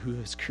who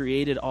has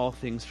created all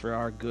things for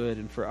our good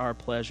and for our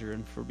pleasure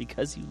and for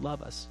because you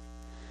love us.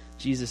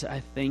 Jesus,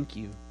 I thank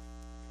you.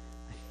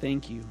 I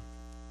thank you.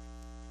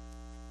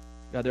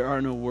 God, there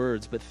are no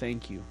words, but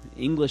thank you.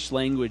 English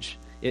language,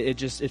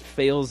 it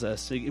fails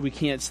us. We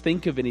can't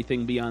think of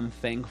anything beyond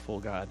thankful,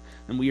 God.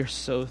 And we are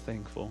so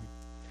thankful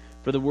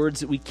for the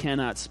words that we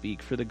cannot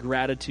speak, for the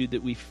gratitude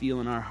that we feel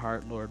in our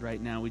heart, Lord,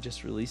 right now. We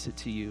just release it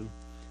to you.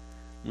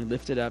 We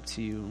lift it up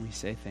to you, and we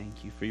say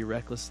thank you for your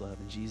reckless love.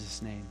 In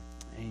Jesus' name,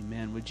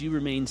 amen. Would you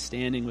remain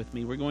standing with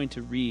me? We're going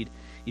to read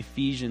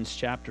Ephesians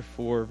chapter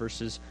 4,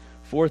 verses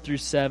 4 through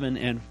 7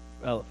 and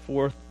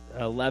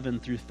 11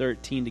 through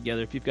 13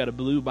 together. If you've got a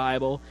blue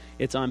Bible,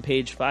 it's on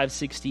page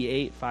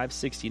 568,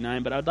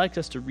 569. But I'd like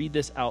us to read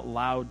this out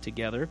loud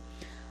together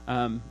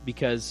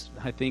because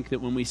I think that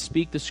when we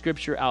speak the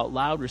Scripture out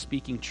loud, we're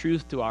speaking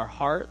truth to our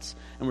hearts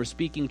and we're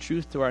speaking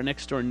truth to our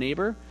next door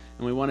neighbor.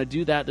 And we want to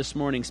do that this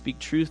morning, speak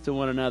truth to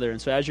one another. And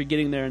so as you're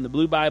getting there in the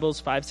blue Bibles,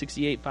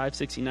 568,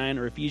 569,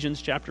 or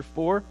Ephesians chapter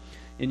 4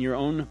 in your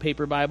own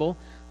paper Bible,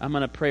 I'm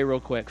going to pray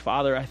real quick.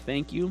 Father, I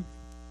thank you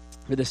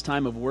for this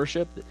time of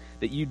worship,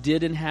 that you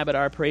did inhabit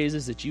our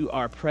praises, that you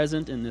are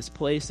present in this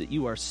place, that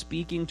you are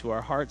speaking to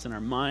our hearts and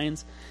our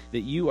minds,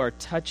 that you are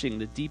touching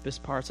the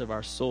deepest parts of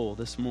our soul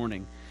this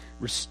morning,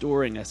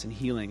 restoring us and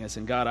healing us.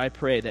 And God, I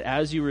pray that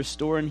as you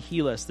restore and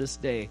heal us this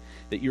day,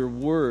 that your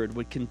word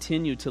would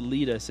continue to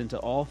lead us into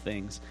all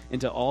things,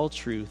 into all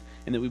truth,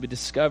 and that we would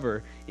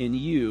discover in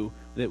you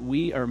that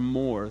we are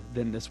more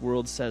than this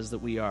world says that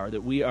we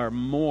are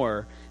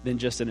more than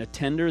just an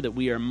attender, that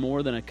we are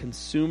more than a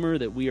consumer,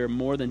 that we are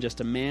more than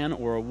just a man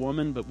or a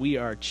woman, but we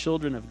are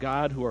children of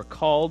God who are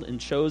called and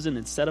chosen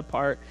and set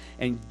apart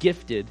and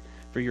gifted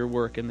for your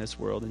work in this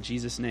world. In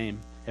Jesus'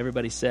 name,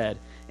 everybody said,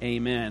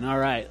 amen. All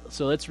right,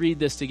 so let's read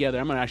this together.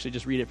 I'm going to actually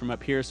just read it from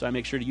up here, so I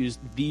make sure to use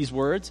these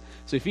words.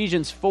 So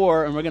Ephesians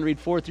 4, and we're going to read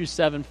 4 through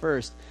 7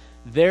 first.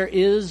 There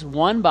is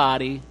one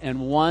body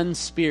and one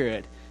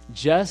Spirit,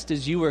 just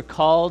as you were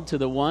called to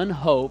the one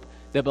hope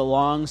that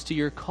belongs to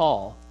your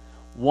call.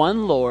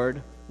 One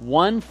Lord,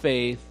 one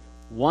faith,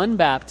 one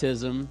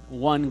baptism,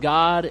 one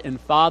God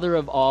and Father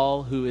of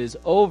all, who is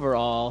over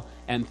all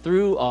and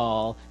through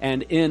all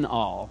and in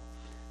all.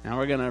 Now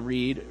we're going to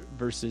read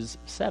verses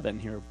 7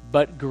 here.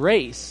 But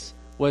grace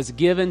was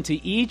given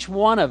to each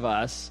one of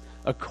us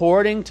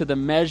according to the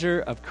measure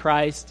of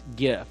Christ's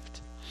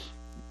gift.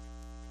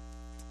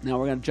 Now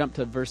we're going to jump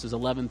to verses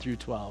 11 through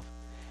 12.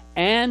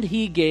 And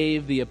he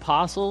gave the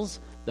apostles,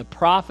 the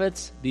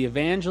prophets, the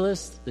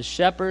evangelists, the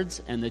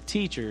shepherds, and the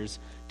teachers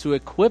to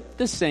equip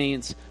the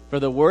saints for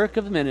the work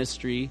of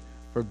ministry,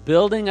 for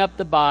building up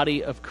the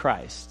body of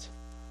Christ,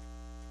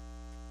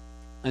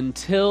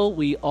 until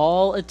we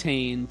all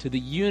attain to the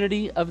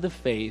unity of the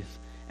faith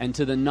and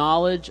to the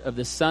knowledge of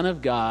the Son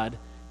of God,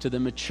 to the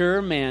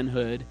mature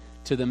manhood,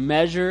 to the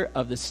measure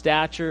of the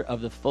stature of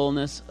the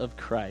fullness of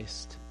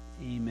Christ.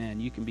 Amen.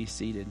 You can be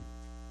seated.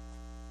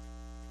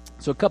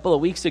 So a couple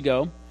of weeks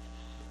ago,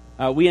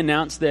 we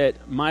announced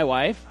that my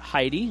wife,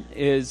 Heidi,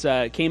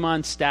 came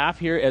on staff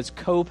here as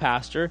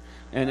co-pastor.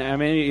 And I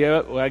mean,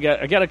 I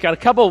got a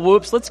couple of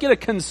whoops. Let's get a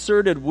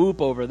concerted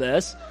whoop over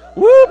this.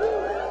 Whoop!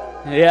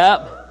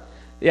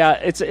 Yeah,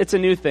 it's a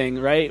new thing,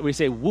 right? We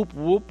say whoop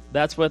whoop.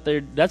 That's what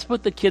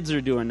the kids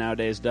are doing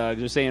nowadays, Doug.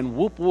 They're saying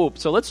whoop whoop.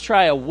 So let's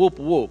try a whoop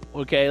whoop.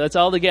 Okay, let's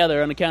all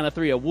together on the count of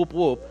 3. A whoop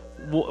whoop.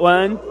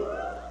 1.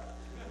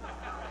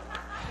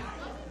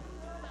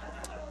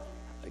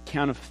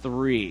 Count of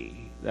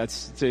 3.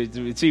 That's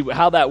to see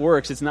how that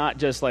works. It's not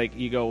just like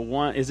you go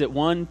 1. Is it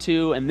 1,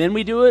 2, and then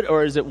we do it,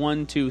 or is it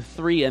 1, 2,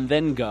 3, and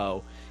then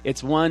go?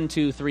 It's 1,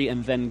 2, 3,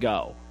 and then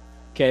go.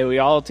 Okay, we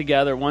all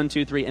together 1,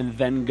 2, 3, and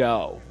then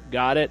go.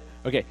 Got it?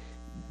 Okay.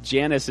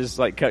 Janice is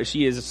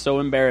she is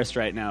so embarrassed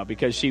right now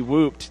because she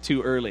whooped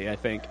too early. I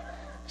think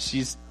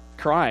she's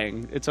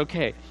crying. It's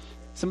okay.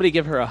 Somebody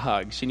give her a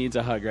hug. She needs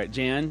a hug, right?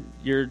 Jan,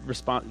 your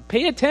response.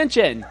 Pay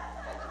attention.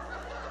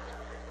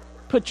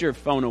 Put your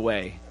phone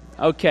away.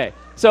 Okay.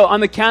 So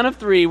on the count of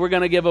 3, we're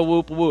going to give a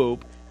whoop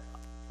whoop.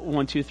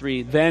 1, 2,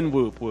 3, then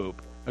whoop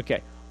whoop.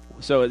 Okay.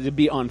 So it'd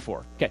be on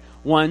 4. Okay.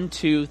 1,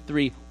 2,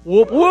 3,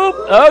 whoop whoop.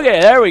 Okay,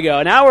 there we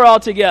go. Now we're all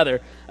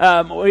together.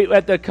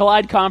 At the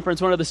Collide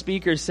conference, one of the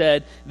speakers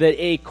said that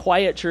a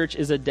quiet church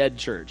is a dead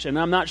church. And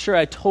I'm not sure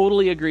I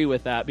totally agree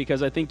with that,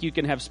 because I think you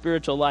can have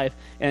spiritual life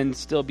and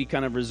still be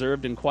kind of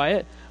reserved and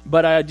quiet.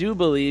 But I do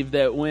believe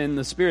that when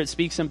the Spirit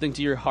speaks something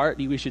to your heart,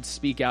 we should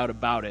speak out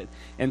about it.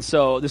 And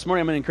so this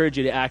morning I'm going to encourage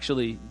you to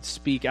actually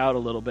speak out a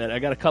little bit. I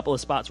got a couple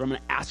of spots where I'm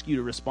going to ask you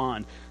to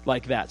respond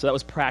like that. So that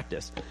was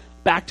practice.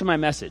 Back to my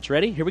message.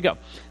 Ready? Here we go.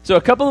 So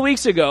a couple of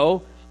weeks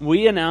ago,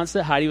 we announced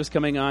that Heidi was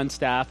coming on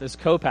staff as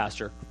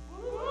co-pastor.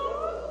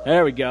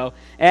 There we go.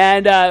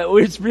 And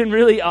it's been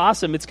really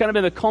awesome. It's kind of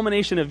been the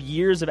culmination of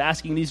years of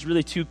asking these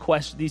two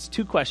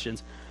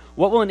questions.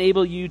 What will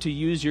enable you to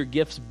use your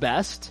gifts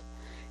best?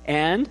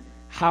 And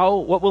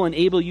what will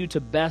enable you to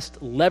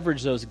best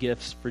leverage those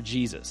gifts for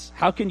Jesus?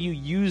 How can you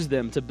use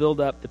them to build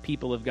up the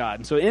people of God?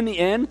 And so in the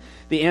end,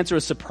 the answer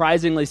was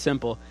surprisingly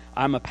simple.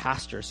 I'm a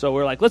pastor. So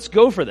we're like, let's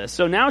go for this.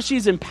 So now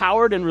she's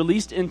empowered and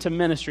released into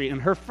ministry.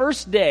 And her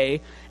first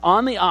day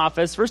on the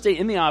office, first day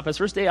in the office,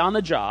 first day on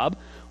the job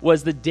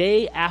was the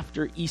day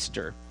after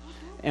Easter.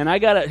 And I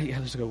got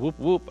to go whoop,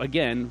 whoop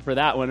again for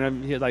that one.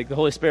 I'm like, the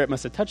Holy Spirit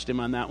must have touched him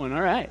on that one.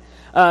 All right.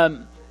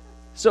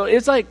 So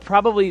it's like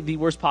probably the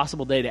worst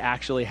possible day to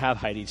actually have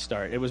Heidi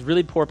start. It was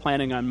really poor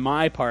planning on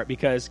my part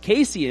because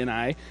Casey and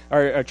I,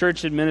 our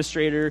church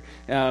administrator,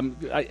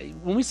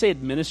 when we say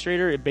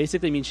administrator, it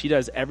basically means she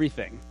does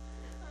everything.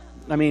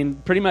 I mean,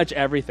 pretty much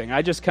everything.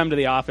 I just come to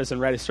the office and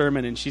write a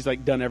sermon, and she's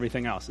like done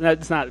everything else. And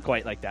it's not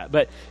quite like that,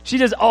 but she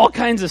does all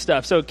kinds of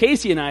stuff. So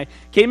Casey and I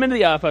came into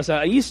the office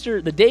on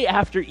Easter, the day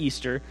after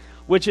Easter,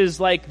 which is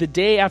like the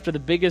day after the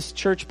biggest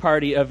church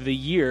party of the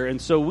year. And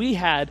so we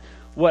had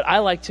what I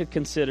like to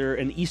consider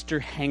an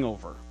Easter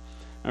hangover.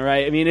 All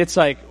right? I mean, it's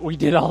like we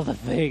did all the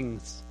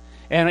things,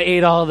 and I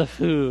ate all the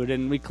food,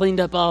 and we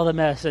cleaned up all the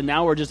mess, and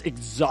now we're just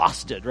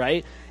exhausted,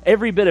 right?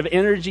 Every bit of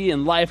energy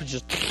and life was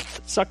just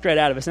sucked right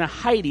out of us. Now,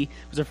 Heidi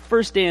was her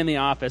first day in the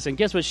office, and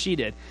guess what she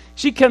did?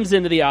 She comes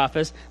into the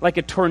office like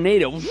a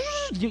tornado.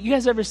 You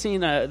guys ever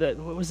seen, what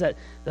was that?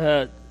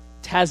 The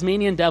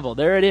Tasmanian Devil.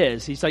 There it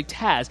is. He's like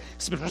Taz.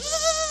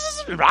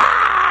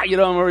 You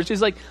know, where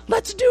she's like,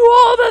 let's do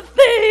all the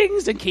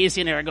things. And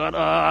Casey and I are going,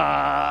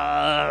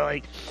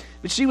 like,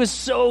 but she was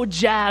so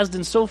jazzed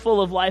and so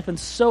full of life and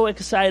so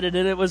excited.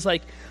 And it was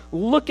like,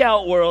 look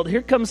out, world.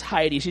 Here comes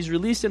Heidi. She's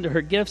released into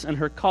her gifts and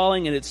her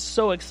calling, and it's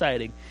so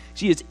exciting.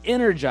 She is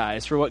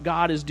energized for what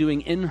God is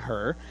doing in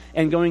her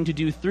and going to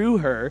do through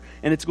her,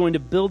 and it's going to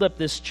build up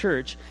this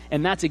church.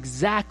 And that's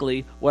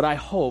exactly what I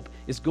hope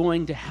is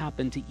going to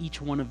happen to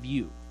each one of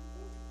you.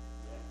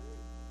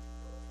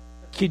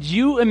 Could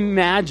you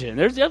imagine?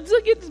 There's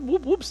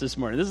whoops this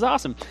morning. This is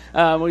awesome.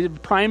 We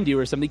primed you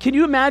or something. Can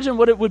you imagine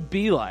what it would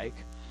be like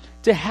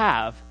to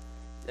have,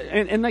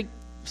 and like,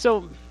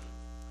 so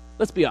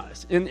let's be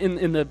honest.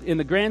 In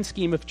the grand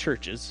scheme of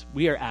churches,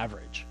 we are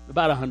average,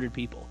 about 100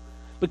 people.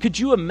 But could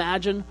you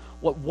imagine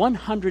what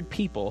 100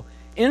 people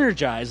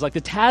energized like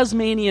the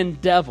Tasmanian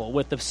Devil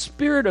with the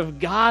Spirit of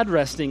God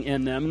resting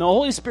in them, and the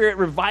Holy Spirit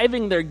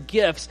reviving their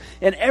gifts,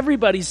 and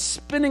everybody's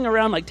spinning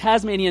around like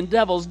Tasmanian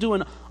devils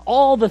doing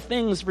all the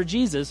things for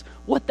Jesus,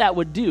 what that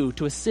would do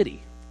to a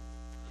city?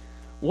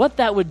 What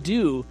that would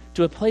do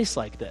to a place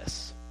like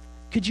this?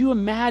 Could you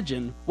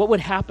imagine what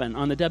would happen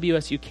on the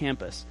WSU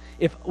campus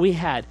if we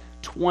had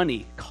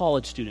 20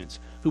 college students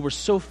who were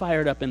so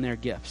fired up in their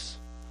gifts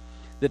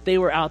that they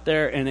were out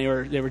there and they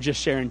were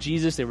just sharing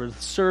Jesus, they were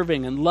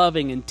serving and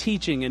loving and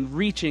teaching and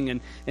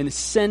reaching and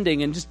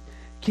sending, and just,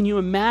 can you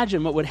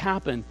imagine what would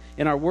happen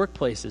in our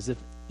workplaces if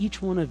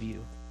each one of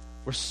you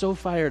were so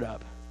fired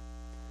up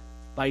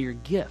by your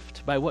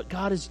gift, by what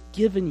God has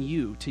given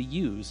you to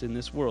use in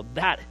this world?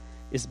 That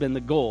has been the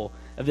goal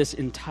of this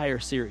entire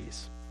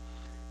series,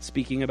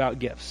 speaking about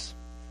gifts.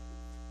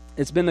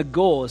 It's been the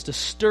goal is to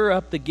stir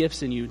up the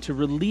gifts in you, to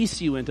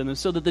release you into them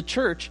so that the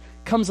church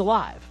comes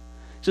alive,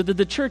 so that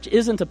the church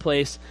isn't a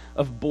place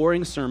of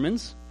boring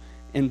sermons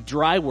and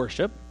dry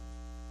worship,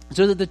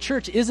 so that the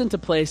church isn't a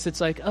place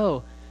that's like,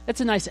 oh,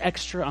 that's a nice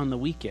extra on the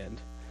weekend,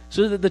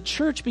 so that the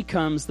church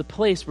becomes the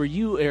place where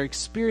you are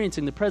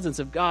experiencing the presence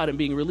of God and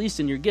being released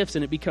in your gifts,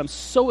 and it becomes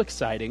so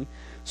exciting,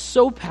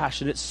 so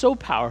passionate, so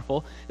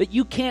powerful that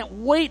you can't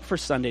wait for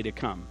Sunday to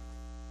come.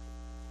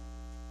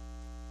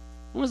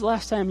 When was the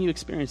last time you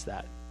experienced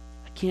that?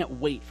 I can't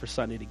wait for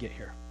Sunday to get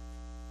here.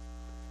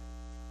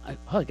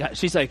 God.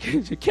 She's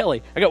like,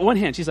 Kelly, I got one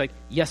hand. She's like,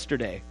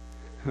 yesterday.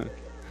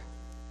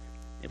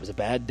 It was a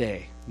bad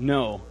day.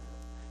 No,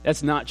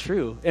 that's not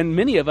true. And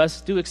many of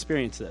us do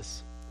experience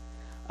this.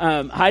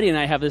 Heidi and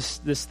I have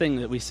this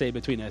thing that we say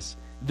between us.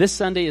 This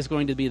Sunday is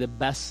going to be the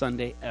best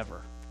Sunday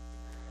ever.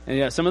 And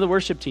yeah, some of the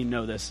worship team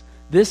know this.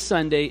 This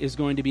Sunday is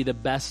going to be the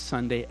best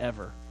Sunday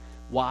ever.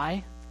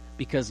 Why?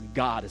 Because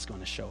God is going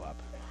to show up.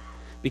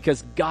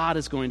 Because God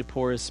is going to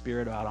pour his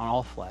Spirit out on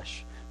all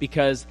flesh.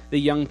 Because the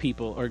young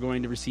people are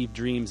going to receive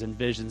dreams and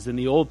visions, and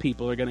the old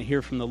people are going to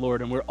hear from the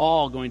Lord, and we're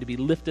all going to be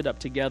lifted up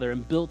together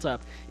and built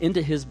up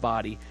into his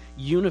body,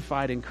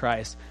 unified in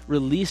Christ,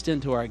 released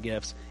into our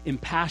gifts,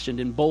 impassioned,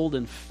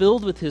 emboldened,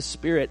 filled with his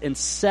Spirit, and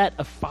set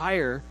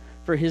afire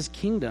for his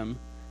kingdom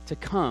to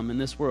come in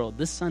this world.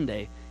 This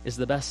Sunday is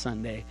the best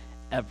Sunday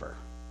ever.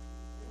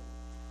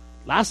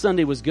 Last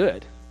Sunday was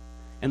good.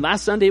 And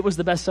last Sunday it was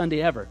the best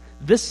Sunday ever.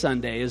 This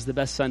Sunday is the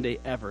best Sunday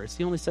ever. It's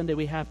the only Sunday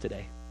we have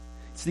today.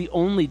 It's the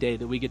only day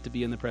that we get to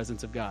be in the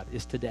presence of God,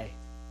 is today.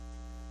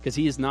 Because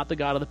he is not the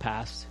God of the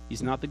past.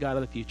 He's not the God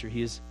of the future.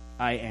 He is,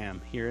 I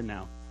am, here and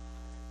now.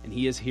 And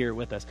he is here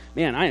with us.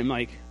 Man, I am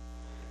like,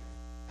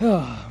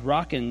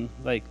 rocking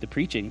like the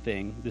preaching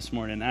thing this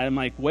morning. I'm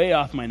like way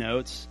off my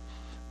notes.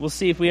 We'll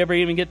see if we ever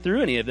even get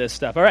through any of this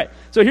stuff. All right,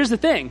 so here's the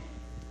thing.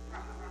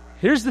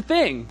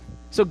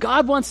 So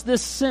God wants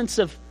this sense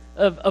of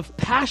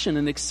passion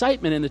and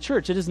excitement in the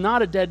church. It is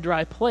not a dead,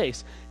 dry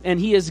place. And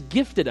he has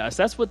gifted us.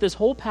 That's what this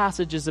whole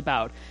passage is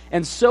about.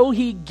 And so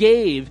he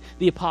gave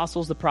the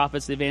apostles, the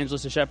prophets, the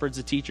evangelists, the shepherds,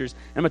 the teachers.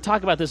 And I'm going to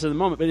talk about this in a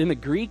moment, but in the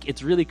Greek,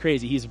 it's really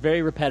crazy. He's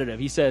very repetitive.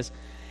 He says,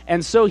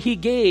 And so he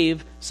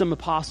gave some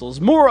apostles.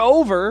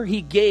 Moreover,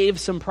 he gave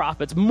some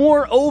prophets.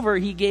 Moreover,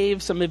 he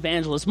gave some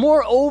evangelists.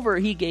 Moreover,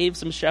 he gave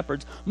some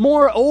shepherds.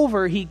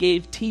 Moreover, he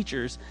gave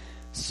teachers,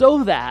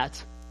 so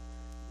that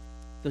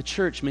the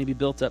church may be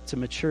built up to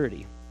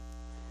maturity.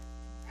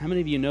 How many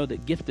of you know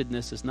that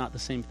giftedness is not the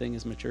same thing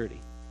as maturity?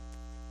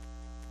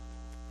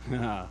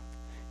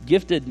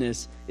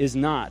 Giftedness is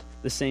not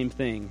the same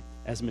thing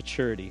as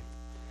maturity.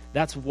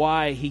 That's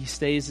why he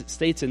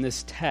states in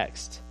this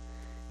text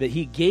that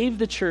he gave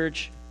the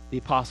church the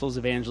apostles,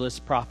 evangelists,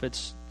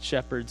 prophets,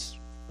 shepherds.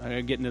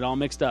 I'm getting it all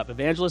mixed up.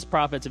 Evangelists,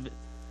 prophets,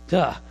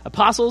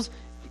 apostles,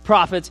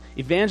 prophets,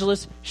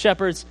 evangelists,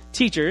 shepherds,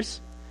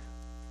 teachers.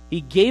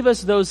 He gave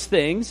us those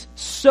things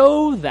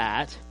so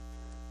that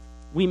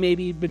we may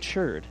be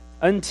matured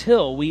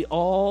until we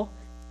all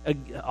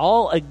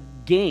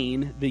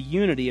gain the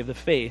unity of the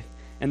faith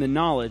and the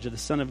knowledge of the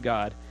Son of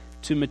God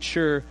to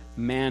mature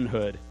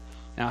manhood.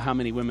 Now, how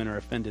many women are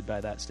offended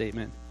by that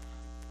statement?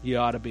 You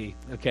ought to be.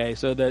 Okay,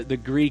 so the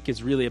Greek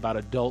is really about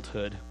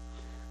adulthood.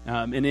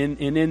 And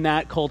in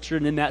that culture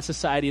and in that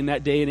society, in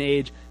that day and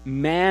age,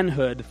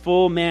 manhood,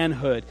 full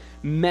manhood,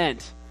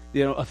 meant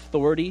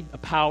authority, a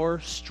power,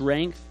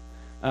 strength.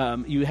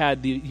 You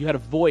had a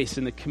voice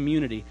in the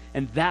community,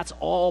 and that's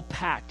all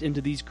packed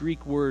into this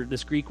Greek word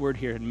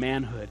here, in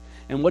manhood.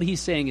 And what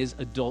he's saying is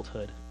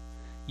adulthood.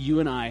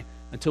 You and I,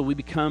 until we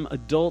become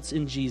adults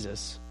in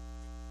Jesus,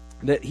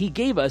 that he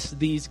gave us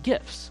these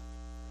gifts.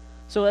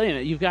 So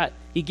anyway,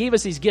 he gave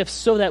us these gifts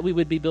so that we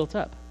would be built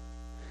up.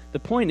 The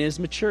point is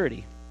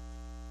maturity.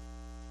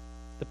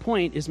 The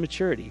point is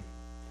maturity.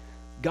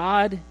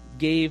 God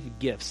gave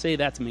gifts. Say,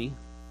 that's me.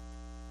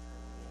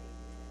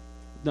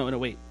 No,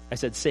 wait. I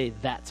said, say,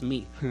 that's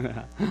me.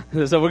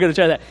 So we're going to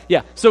try that.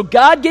 Yeah. So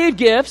God gave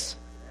gifts.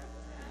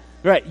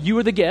 Right. You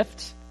were the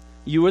gift.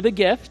 You were the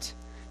gift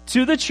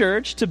to the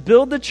church, to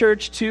build the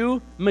church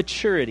to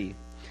maturity.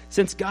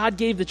 Since God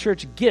gave the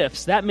church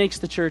gifts, that makes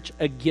the church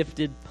a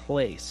gifted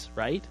place,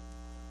 right?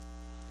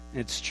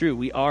 And it's true.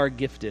 We are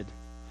gifted.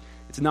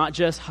 It's not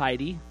just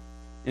Heidi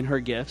and her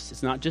gifts.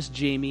 It's not just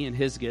Jamie and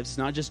his gifts. It's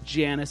not just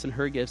Janice and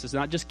her gifts. It's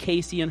not just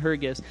Casey and her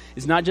gifts.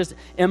 It's not just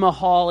Emma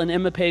Hall and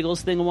Emma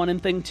Pagel's thing 1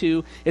 and thing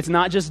 2. It's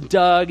not just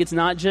Doug. It's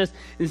not just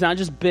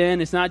Ben.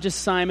 It's not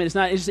just Simon. It's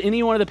just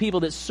any one of the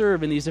people that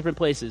serve in these different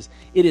places.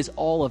 It is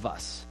all of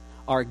us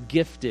are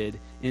gifted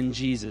in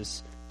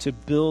Jesus to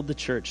build the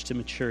church to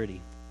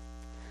maturity.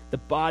 The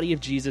body of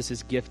Jesus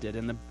is gifted,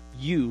 and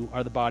you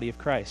are the body of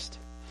Christ.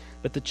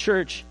 But the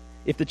church,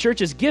 if the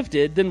church is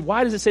gifted, then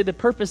why does it say the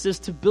purpose is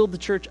to build the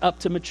church up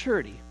to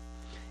maturity?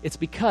 It's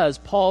because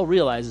Paul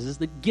realizes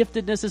that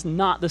giftedness is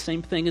not the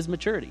same thing as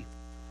maturity.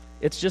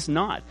 It's just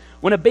not.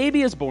 When a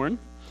baby is born,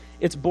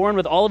 it's born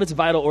with all of its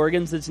vital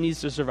organs that it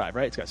needs to survive,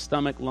 right? It's got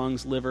stomach,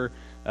 lungs, liver,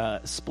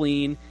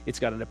 spleen. It's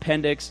got an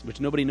appendix, which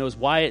nobody knows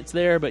why it's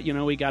there, but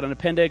we got an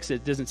appendix.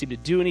 It doesn't seem to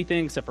do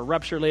anything except for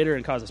rupture later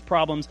and causes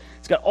problems.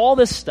 It's got all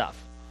this stuff.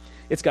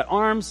 It's got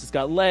arms, it's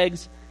got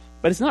legs,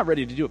 but it's not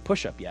ready to do a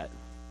push-up yet.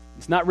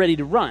 It's not ready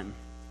to run.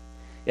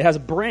 It has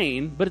a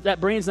brain, but that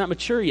brain's not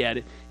mature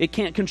yet. It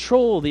can't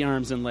control the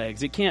arms and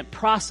legs. It can't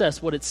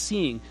process what it's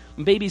seeing.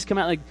 When babies come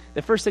out,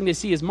 the first thing they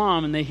see is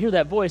mom, and they hear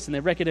that voice, and they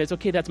recognize,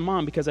 okay, that's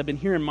mom because I've been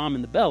hearing mom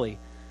in the belly.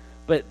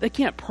 But they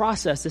can't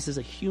process this as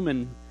a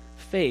human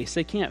face.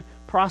 They can't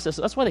process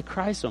it. That's why they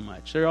cry so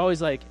much. They're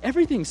always like,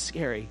 everything's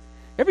scary.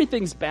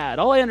 Everything's bad.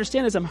 All I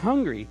understand is I'm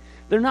hungry.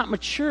 They're not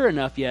mature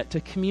enough yet to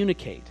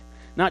communicate.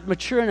 Not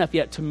mature enough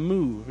yet to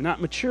move.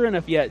 Not mature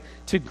enough yet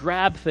to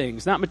grab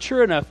things. Not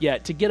mature enough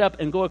yet to get up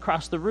and go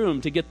across the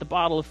room to get the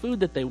bottle of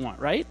food that they want,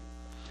 right?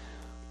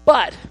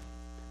 But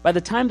by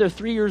the time they're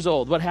 3 years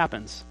old, what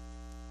happens?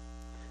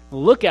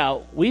 Look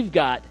out, we've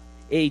got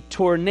a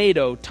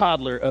tornado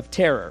toddler of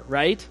terror,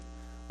 right?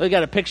 We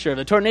got a picture of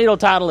a tornado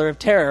toddler of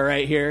terror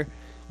right here.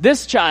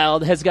 This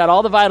child has got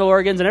all the vital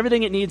organs and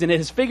everything it needs, and it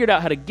has figured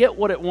out how to get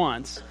what it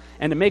wants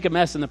and to make a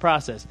mess in the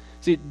process.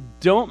 See,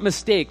 don't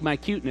mistake my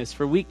cuteness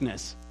for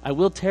weakness. I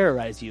will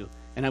terrorize you,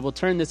 and I will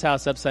turn this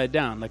house upside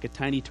down like a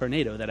tiny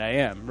tornado that I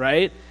am,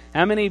 right?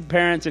 How many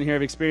parents in here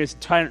have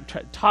experienced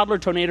toddler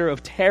tornado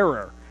of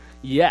terror?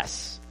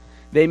 Yes.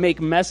 They make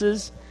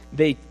messes.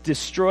 They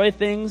destroy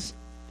things.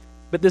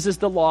 But this is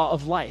the law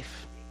of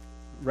life,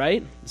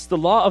 right? It's the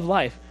law of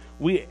life.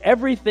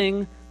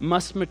 Everything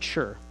must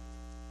mature.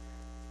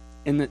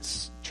 And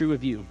that's true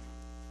of you.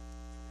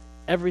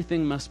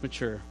 Everything must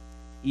mature,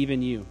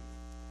 even you.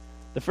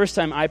 The first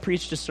time I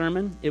preached a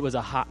sermon, it was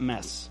a hot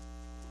mess.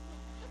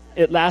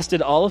 It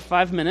lasted all of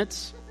 5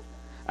 minutes.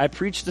 I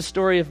preached the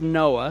story of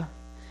Noah,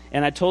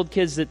 and I told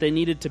kids that they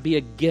needed to be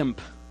a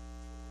gimp.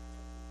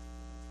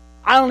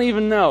 I don't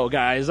even know,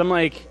 guys. I'm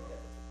like,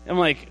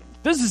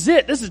 this is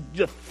it. This is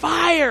the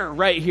fire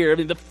right here. I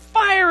mean, the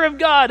fire of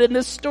God in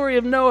this story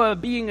of Noah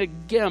being a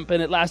gimp.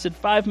 And it lasted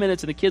 5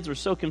 minutes, and the kids were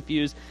so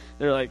confused.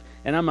 They're like,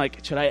 and I'm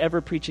like, should I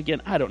ever preach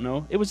again? I don't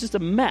know. It was just a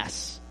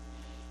mess.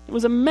 It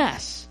was a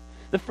mess.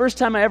 The first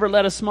time I ever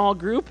led a small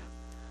group,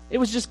 it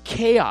was just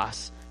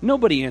chaos.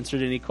 Nobody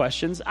answered any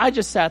questions. I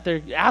just sat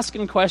there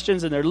asking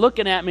questions, and they're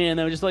looking at me, and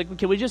they're just like,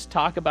 can we just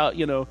talk about,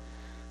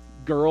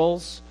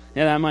 girls?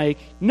 And I'm like,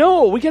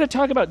 no, we got to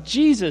talk about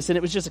Jesus. And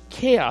it was just a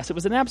chaos. It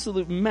was an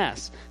absolute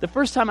mess. The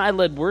first time I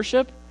led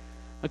worship,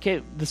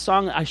 the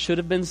song I should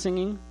have been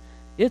singing,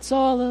 it's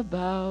all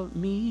about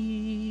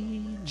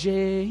me,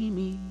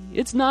 Jamie.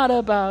 It's not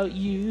about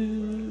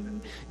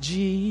you,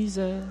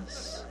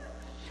 Jesus.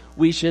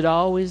 We should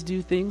always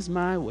do things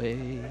my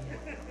way.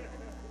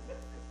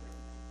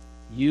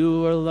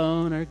 You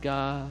alone are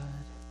God,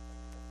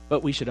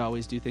 but we should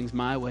always do things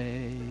my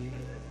way.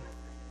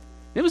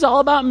 It was all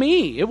about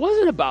me. It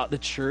wasn't about the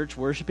church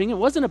worshiping. It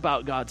wasn't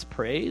about God's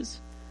praise.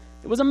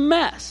 It was a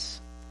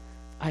mess.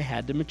 I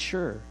had to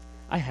mature.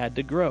 I had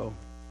to grow.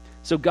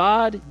 So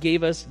God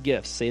gave us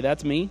gifts. Say,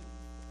 that's me.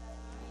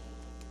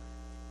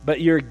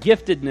 But your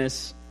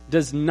giftedness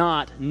does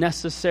not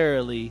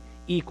necessarily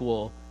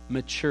equal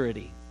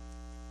maturity.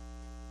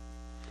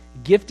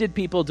 Gifted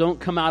people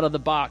don't come out of the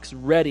box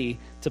ready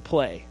to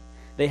play.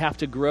 They have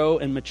to grow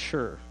and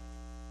mature.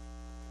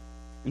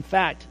 In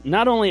fact,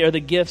 not only are the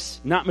gifts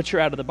not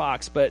mature out of the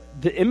box, but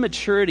the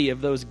immaturity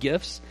of those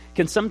gifts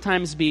can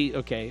sometimes be,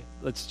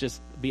 let's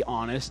just be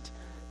honest,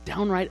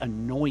 downright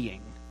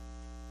annoying.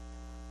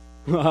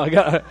 I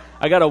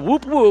got a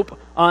whoop whoop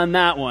on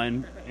that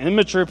one.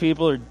 Immature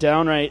people are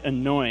downright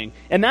annoying.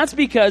 And that's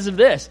because of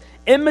this.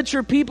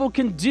 Immature people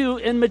can do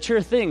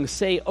immature things.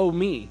 Say, oh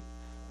me.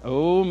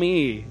 Oh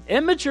me.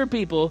 Immature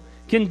people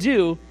can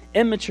do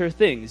immature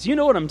things. You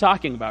know what I'm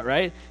talking about,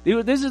 right?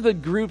 These are the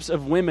groups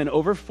of women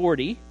over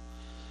 40.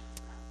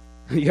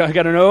 I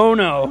got an oh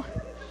no.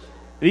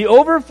 The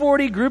over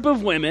 40 group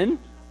of women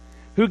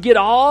who get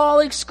all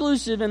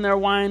exclusive in their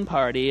wine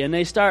party, and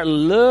they start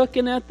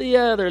looking at the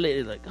other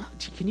lady like, oh,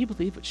 can you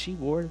believe what she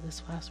wore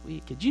this last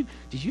week? Did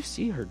you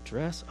see her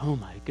dress? Oh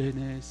my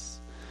goodness.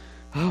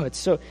 Oh, it's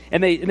so,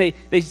 and they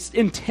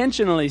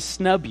intentionally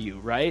snub you,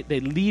 right? They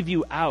leave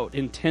you out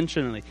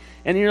intentionally.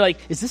 And you're like,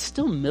 is this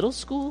still middle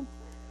school?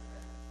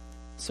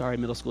 Sorry,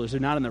 middle schoolers, they're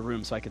not in the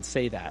room, so I can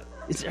say that.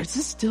 Is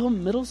this still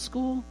middle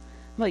school?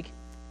 I'm like,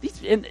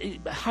 and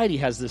Heidi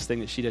has this thing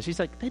that she does. She's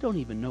like, they don't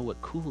even know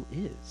what cool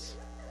is.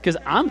 Because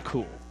I'm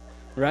cool,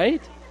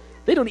 right?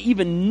 They don't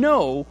even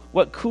know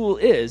what cool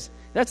is.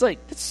 That's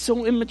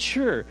so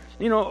immature.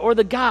 Or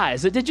the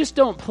guys, they just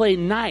don't play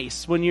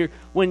nice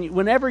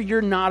whenever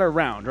you're not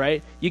around,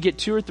 right? You get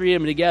 2 or 3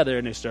 of them together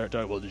and they start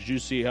talking, well, did you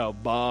see how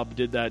Bob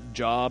did that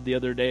job the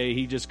other day?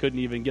 He just couldn't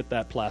even get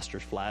that plaster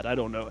flat. I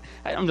don't know.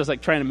 I'm just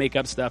trying to make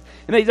up stuff.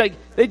 And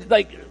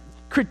they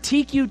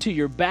critique you to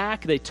your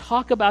back. They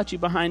talk about you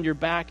behind your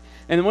back.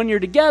 And when you're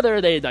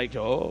together, they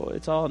oh,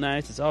 it's all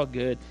nice. It's all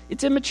good.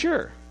 It's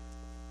immature.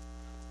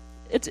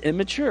 It's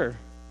immature.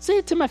 Say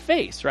it to my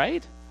face,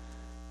 right?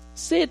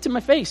 Say it to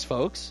my face,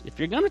 folks. If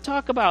you're going to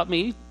talk about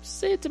me,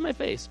 say it to my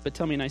face, but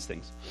tell me nice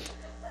things.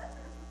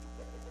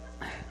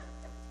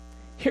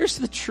 Here's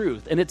the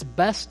truth, and it's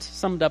best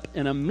summed up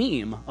in a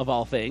meme of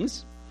all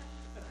things.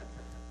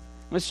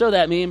 Let's show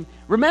that meme.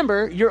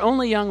 Remember, you're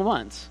only young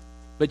once,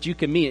 but you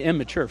can be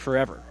immature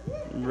forever,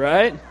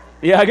 right?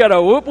 Yeah, I got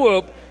a whoop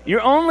whoop.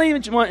 You're only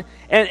one,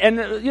 and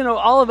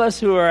all of us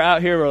who are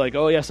out here are like,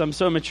 oh yes, I'm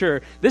so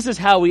mature. This is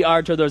how we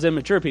are to those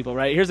immature people,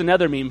 right? Here's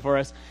another meme for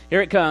us.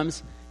 Here it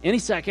comes. Any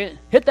second,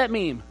 hit that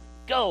meme.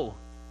 Go.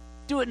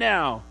 Do it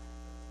now.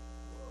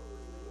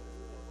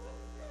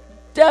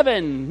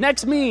 Devin,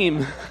 next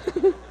meme.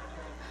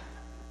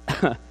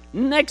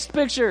 Next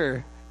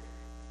picture.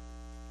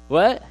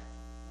 What?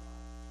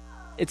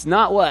 It's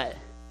not what?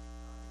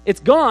 It's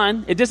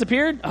gone. It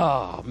disappeared?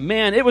 Oh,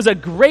 man, it was a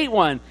great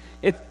one.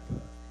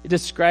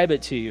 Describe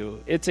it to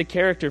you. It's a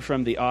character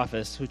from The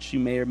Office, which you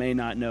may or may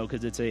not know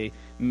because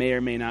may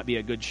or may not be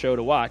a good show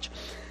to watch.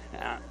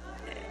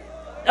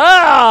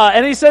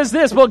 And he says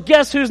this, well,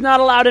 guess who's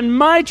not allowed in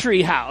my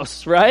tree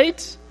house,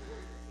 right?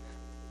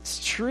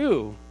 It's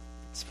true.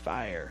 It's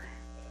fire.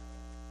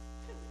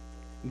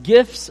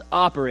 Gifts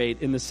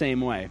operate in the same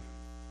way.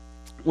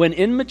 When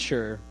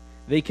immature,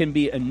 they can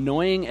be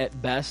annoying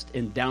at best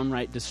and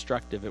downright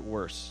destructive at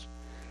worst.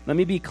 Let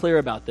me be clear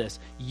about this.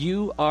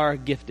 You are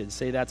gifted.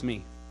 Say, that's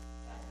me.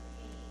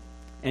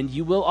 And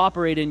you will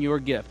operate in your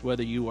gift,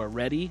 whether you are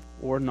ready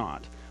or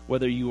not,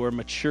 whether you are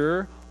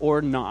mature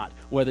or not,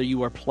 whether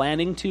you are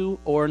planning to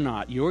or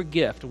not. Your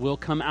gift will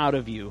come out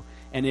of you,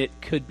 and it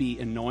could be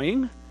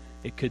annoying,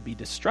 it could be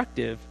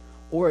destructive,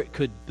 or it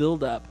could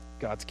build up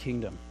God's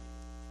kingdom.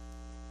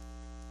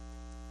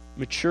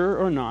 Mature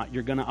or not,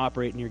 you're going to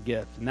operate in your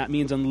gift. And that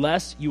means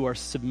unless you are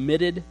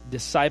submitted,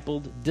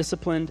 discipled,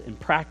 disciplined, and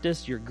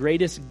practiced, your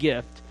greatest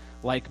gift,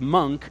 like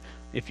monk,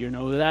 if you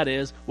know who that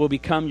is, will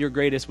become your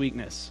greatest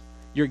weakness.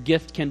 Your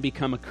gift can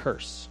become a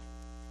curse.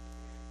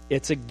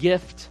 It's a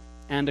gift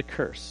and a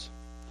curse.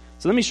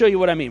 So let me show you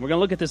what I mean. We're going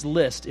to look at this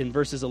list in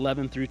verses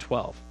 11 through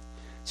 12.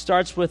 It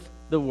starts with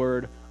the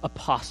word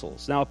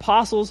apostles. Now,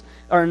 apostles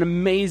are an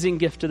amazing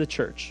gift to the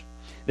church.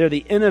 They're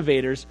the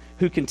innovators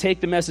who can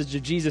take the message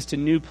of Jesus to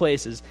new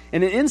places.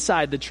 And then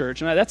inside the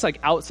church, and that's like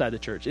outside the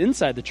church,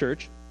 inside the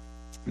church,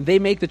 they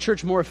make the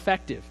church more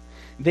effective.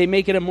 They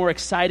make it a more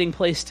exciting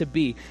place to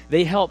be.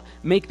 They help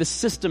make the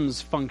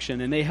systems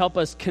function, and they help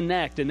us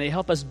connect, and they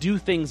help us do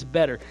things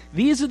better.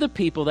 These are the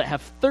people that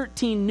have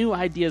 13 new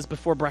ideas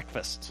before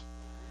breakfast.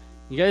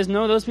 You guys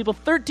know those people?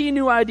 13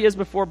 new ideas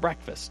before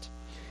breakfast.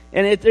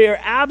 And they are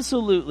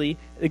absolutely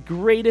the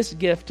greatest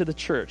gift to the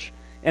church.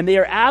 And they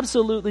are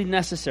absolutely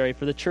necessary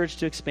for the church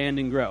to expand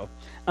and grow,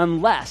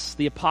 unless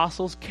the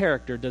apostle's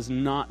character does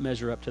not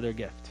measure up to their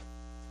gift.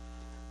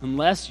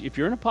 Unless, if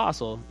you're an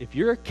apostle, if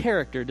your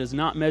character does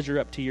not measure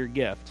up to your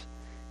gift,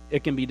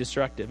 it can be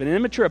destructive. And an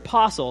immature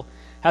apostle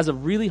has a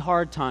really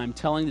hard time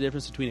telling the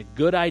difference between a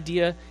good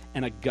idea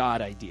and a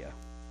God idea.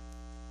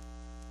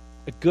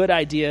 A good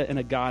idea and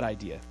a God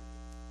idea.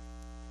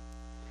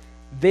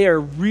 They are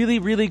really,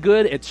 really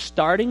good at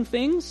starting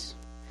things.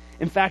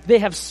 In fact, they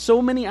have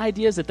so many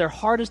ideas that their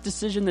hardest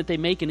decision that they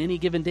make in any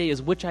given day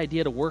is which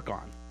idea to work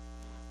on,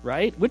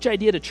 right? Which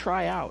idea to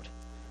try out.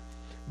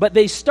 But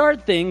they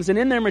start things, and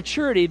in their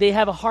maturity, they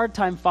have a hard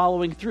time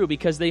following through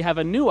because they have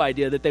a new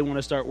idea that they want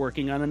to start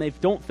working on, and they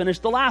don't finish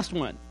the last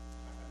one.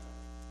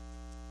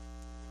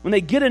 When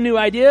they get a new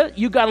idea,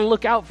 you got to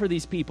look out for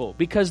these people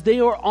because they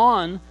are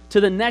on to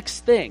the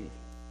next thing.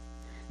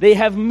 They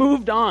have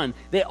moved on.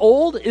 The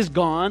old is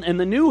gone, and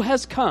the new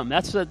has come.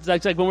 That's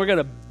like when we're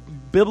going to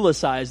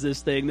biblicize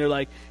this thing. They're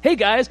like, hey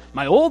guys,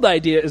 my old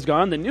idea is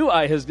gone, the new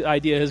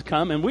idea has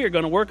come, and we are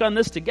going to work on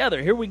this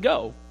together. Here we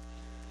go.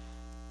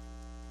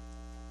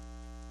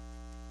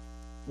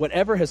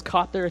 Whatever has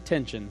caught their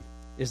attention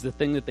is the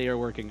thing that they are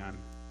working on.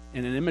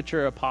 And an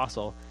immature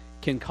apostle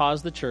can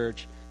cause the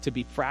church to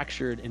be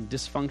fractured and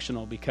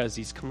dysfunctional because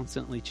he's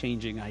constantly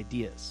changing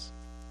ideas.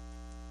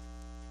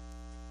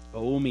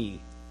 Oh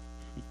me.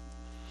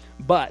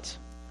 But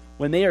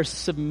when they are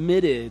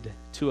submitted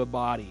to a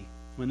body,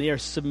 when they are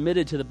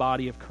submitted to the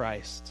body of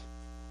Christ,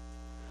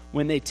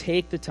 when they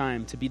take the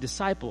time to be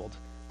discipled,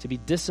 to be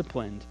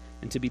disciplined,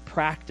 and to be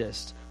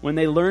practiced, when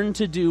they learn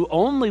to do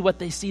only what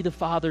they see the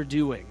Father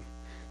doing,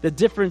 the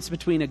difference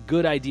between a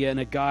good idea and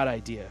a God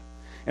idea.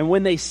 And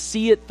when they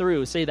see it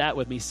through, say that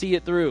with me, see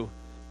it through.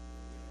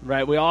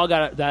 Right? We all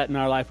got that in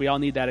our life. We all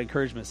need that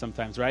encouragement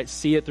sometimes, right?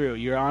 See it through.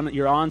 You're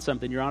on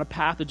something. You're on a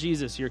path with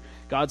Jesus.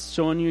 God's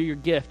showing you your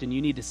gift, and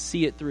you need to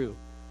see it through.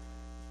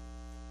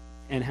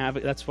 And have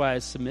it. That's why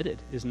submitted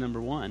is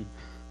number one.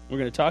 We're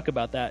going to talk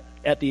about that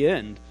at the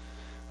end.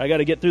 I got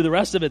to get through the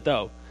rest of it,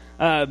 though.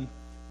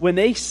 When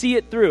they see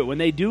it through, when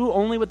they do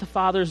only what the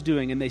Father's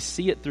doing and they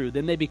see it through,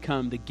 then they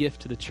become the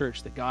gift to the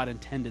church that God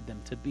intended them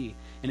to be.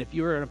 And if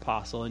you're an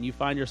apostle and you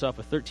find yourself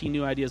with 13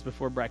 new ideas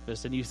before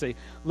breakfast and you say,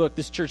 look,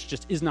 this church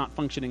just is not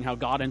functioning how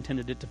God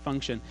intended it to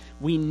function,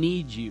 we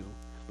need you,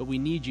 but we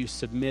need you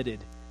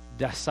submitted,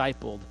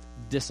 discipled,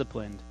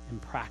 disciplined,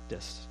 and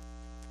practiced,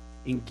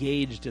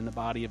 engaged in the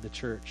body of the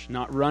church,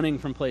 not running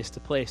from place to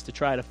place to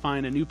try to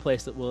find a new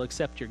place that will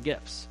accept your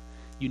gifts.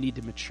 You need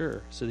to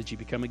mature so that you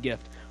become a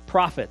gift.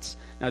 Prophets.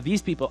 Now,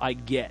 these people I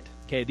get.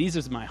 Okay, these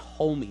are my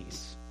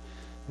homies.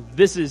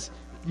 This is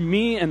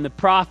me and the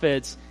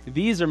prophets.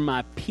 These are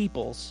my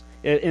peoples.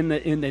 In the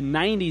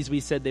 90s,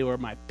 we said they were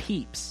my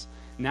peeps.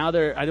 Now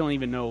I don't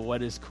even know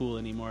what is cool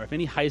anymore. If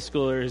any high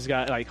schoolers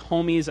got like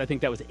homies, I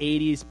think that was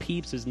 80s.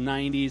 Peeps is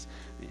 90s.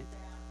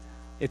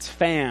 It's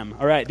fam.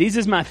 All right, these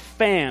is my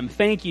fam.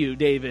 Thank you,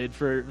 David,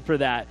 for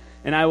that.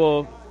 And I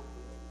will.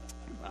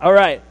 All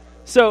right,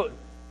 so.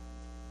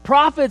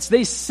 Prophets,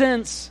 they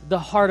sense the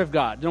heart of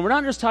God. Now, we're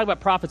not just talking about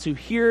prophets who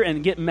hear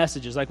and get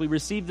messages like we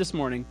received this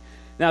morning.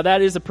 Now,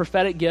 that is a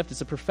prophetic gift. It's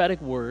a prophetic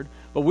word.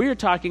 But we're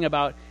talking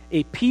about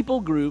a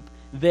people group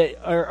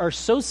that are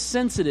so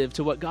sensitive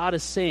to what God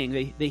is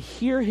saying. They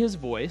hear his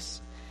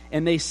voice,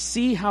 and they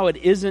see how it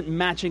isn't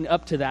matching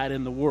up to that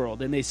in the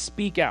world, and they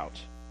speak out.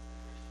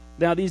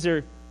 Now, these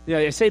are,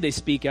 I say they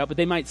speak out, but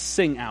they might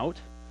sing out.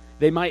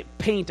 They might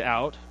paint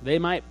out. They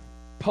might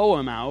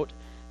poem out.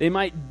 They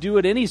might do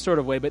it any sort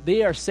of way, but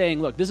they are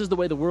saying, look, this is the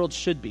way the world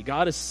should be.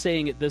 God is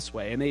saying it this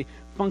way, and they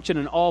function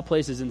in all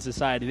places in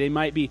society. They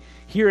might be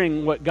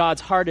hearing what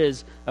God's heart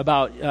is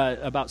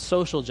about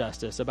social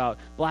justice, about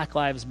Black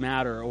Lives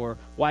Matter or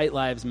White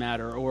Lives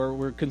Matter, or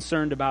we're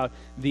concerned about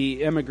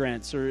the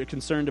immigrants, or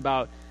concerned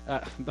about,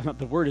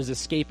 the word is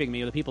escaping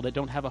me, the people that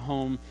don't have a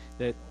home,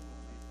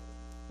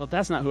 well,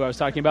 that's not who I was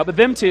talking about, but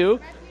them too.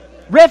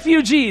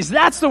 Refugees,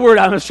 that's the word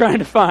I was trying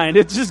to find.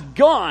 It's just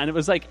gone. It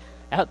was like,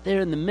 out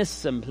there in the mist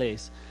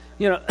someplace.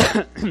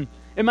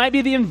 It might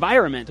be the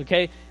environment,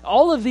 okay?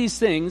 All of these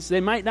things,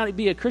 they might not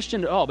be a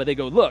Christian at all, but they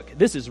go, look,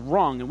 this is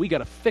wrong, and we got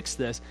to fix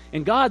this.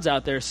 And God's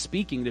out there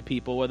speaking to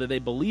people, whether they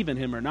believe in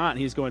him or not, and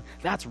he's going,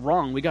 that's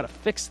wrong, we got to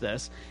fix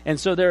this. And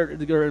so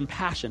they're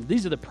impassioned.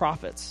 These are the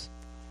prophets.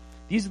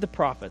 These are the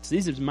prophets.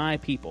 These are my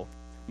people,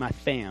 my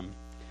fam.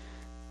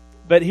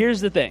 But here's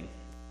the thing.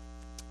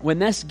 When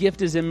this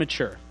gift is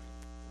immature,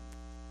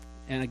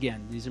 and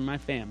again, these are my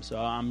fam, so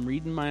I'm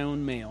reading my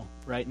own mail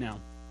right now.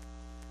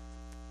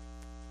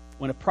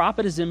 When a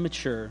prophet is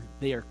immature,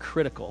 they are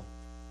critical.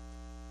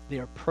 They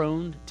are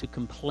prone to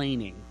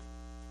complaining.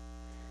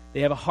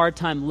 They have a hard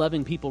time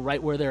loving people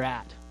right where they're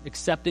at,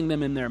 accepting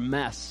them in their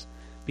mess,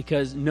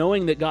 because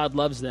knowing that God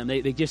loves them,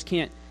 they just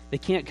can't They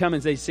can't come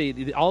and they say,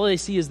 all they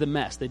see is the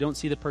mess. They don't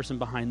see the person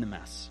behind the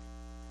mess.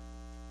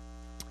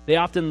 They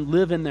often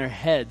live in their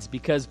heads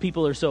because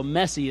people are so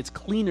messy, it's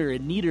cleaner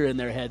and neater in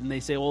their head. And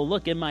they say, well,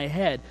 look, in my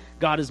head,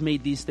 God has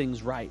made these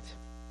things right.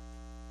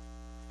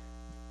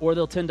 Or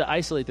they'll tend to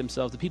isolate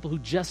themselves to people who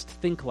just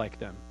think like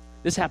them.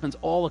 This happens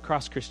all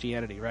across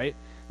Christianity, right?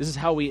 This is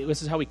how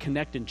we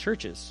connect in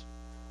churches.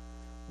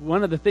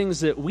 One of the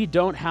things that we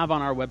don't have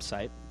on our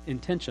website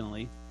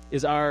intentionally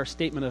is our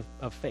statement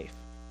of faith.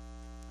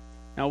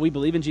 Now, we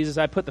believe in Jesus.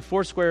 I put the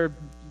Foursquare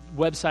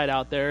website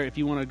out there if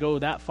you want to go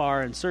that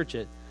far and search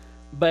it.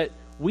 But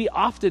we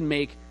often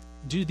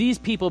do these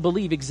people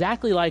believe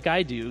exactly like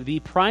I do, the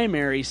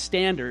primary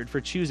standard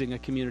for choosing a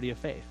community of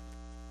faith.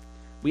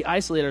 We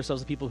isolate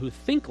ourselves to people who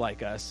think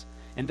like us,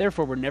 and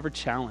therefore we're never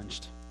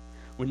challenged.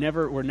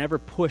 We're never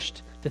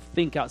pushed to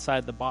think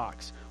outside the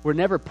box. We're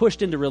never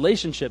pushed into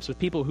relationships with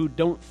people who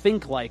don't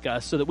think like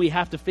us so that we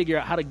have to figure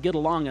out how to get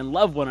along and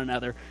love one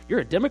another. You're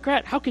a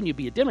Democrat? How can you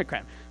be a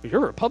Democrat?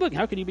 You're a Republican?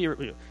 How can you be I'm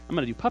going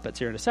to do puppets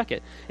here in a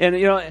second.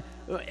 And,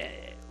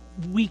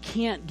 we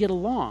can't get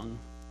along,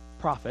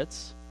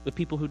 prophets, with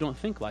people who don't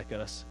think like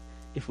us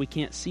if we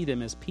can't see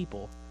them as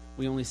people.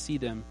 We only see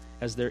them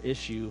as their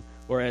issue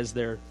or as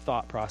their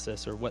thought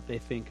process or what they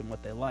think and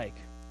what they like.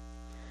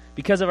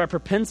 Because of our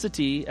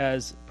propensity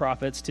as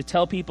prophets to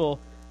tell people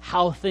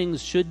how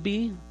things should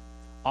be,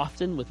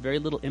 often with very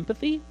little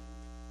empathy,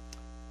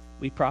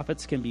 we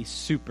prophets can be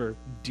super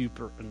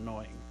duper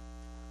annoying.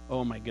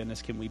 Oh my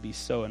goodness, can we be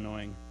so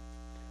annoying.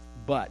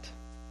 But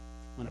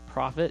when a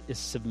prophet is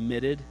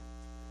submitted,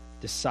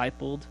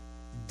 discipled,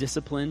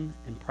 disciplined,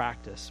 and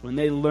practiced, when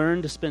they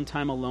learn to spend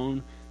time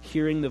alone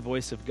hearing the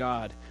voice of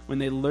God, when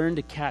they learn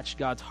to catch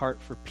God's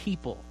heart for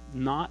people,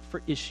 not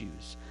for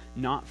issues,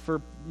 not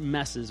for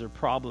messes or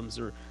problems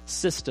or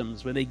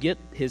systems, when they get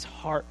his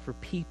heart for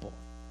people,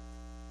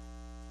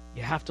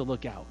 you have to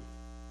look out,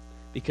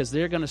 because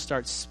they're going to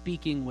start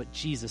speaking what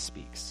Jesus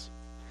speaks.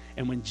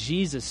 And when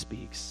Jesus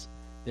speaks,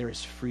 there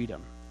is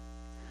freedom.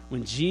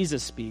 When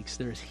Jesus speaks,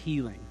 there is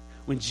healing.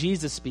 When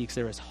Jesus speaks,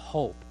 there is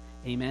hope.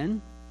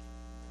 Amen?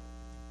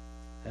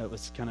 That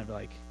was kind of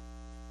like,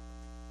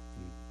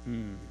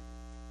 Have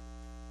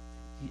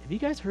you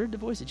guys heard the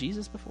voice of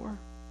Jesus before?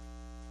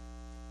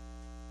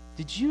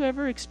 Did you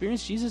ever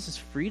experience Jesus'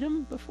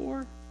 freedom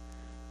before?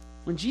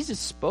 When Jesus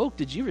spoke,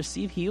 did you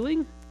receive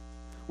healing?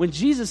 When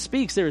Jesus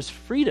speaks, there is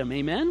freedom.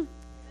 Amen?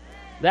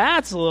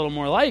 That's a little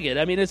more like it.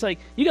 I mean, it's like,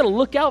 you got to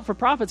look out for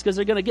prophets because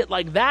they're going to get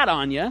like that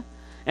on you,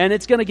 and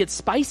it's going to get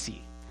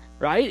spicy,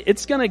 right?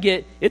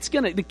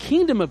 The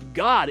kingdom of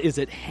God is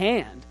at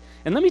hand.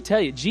 And let me tell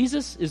you,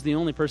 Jesus is the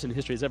only person in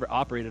history that's ever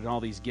operated in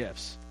all these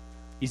gifts.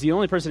 He's the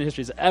only person in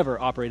history that's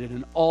ever operated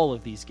in all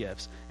of these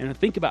gifts. And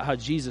think about how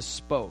Jesus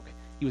spoke.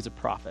 He was a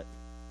prophet,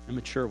 a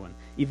mature one.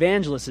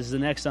 Evangelist is the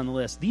next on the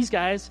list. These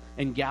guys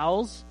and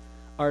gals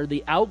are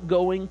the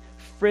outgoing,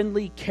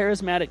 friendly,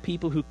 charismatic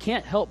people who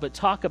can't help but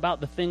talk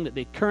about the thing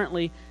that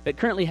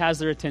currently has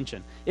their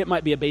attention. It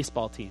might be a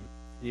baseball team.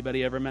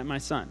 Anybody ever met my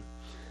son?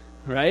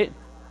 Right?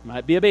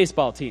 Might be a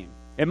baseball team.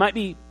 It might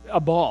be a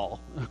ball,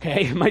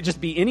 okay? It might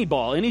just be any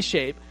ball, any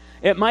shape.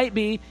 It might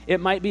be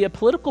a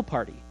political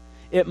party.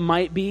 It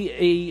might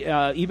be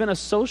even a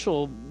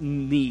social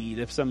need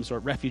of some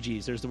sort.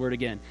 Refugees, there's the word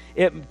again.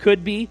 It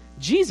could be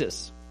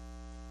Jesus.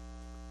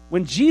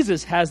 When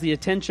Jesus has the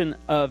attention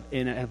of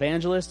an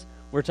evangelist,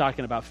 we're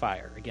talking about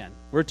fire again.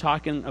 We're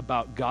talking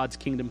about God's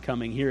kingdom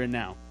coming here and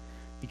now.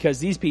 Because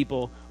these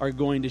people are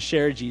going to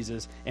share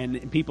Jesus,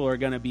 and people are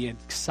going to be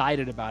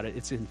excited about it.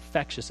 It's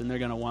infectious, and they're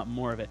going to want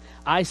more of it.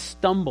 I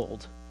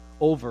stumbled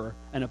over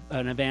an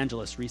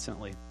evangelist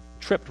recently,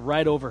 tripped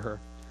right over her.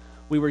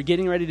 We were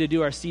getting ready to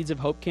do our Seeds of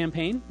Hope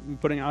campaign,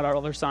 putting out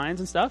all our signs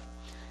and stuff.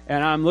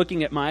 And I'm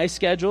looking at my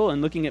schedule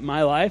and looking at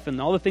my life and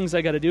all the things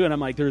I got to do, and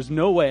I'm like, there's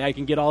no way I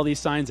can get all these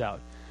signs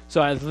out.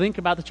 So I think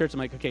about the church. I'm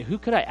like, okay, who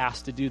could I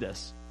ask to do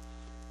this?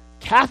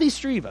 Kathy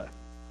Streva.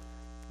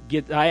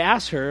 I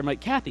asked her, I'm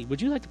like, Kathy,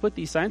 would you like to put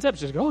these signs up?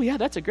 She goes, oh yeah,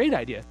 that's a great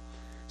idea.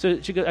 So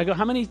she goes, I go,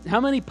 how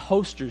many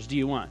posters do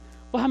you want?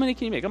 Well, how many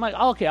can you make? I'm like,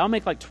 oh, okay, I'll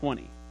make like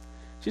 20.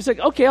 She's like,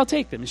 okay, I'll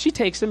take them. And she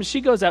takes them.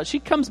 She goes out. She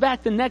comes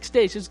back the next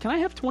day. She says, can I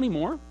have 20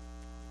 more?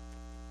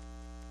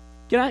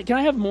 Can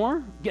I have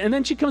more? And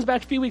then she comes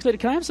back a few weeks later.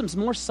 Can I have some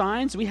more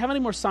signs? Do we have any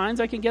more signs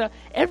I can get out?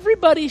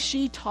 Everybody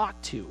she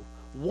talked to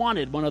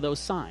wanted one of those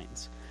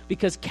signs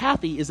because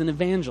Kathy is an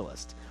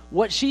evangelist.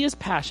 What she is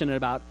passionate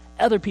about,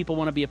 other people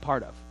want to be a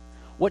part of.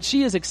 What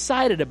she is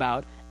excited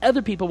about,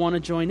 other people want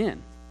to join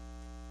in.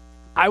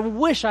 I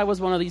wish I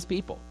was one of these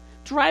people.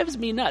 Drives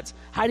me nuts.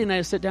 Heidi and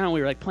I sit down,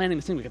 we were like planning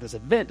this thing, we got this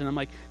event, and I'm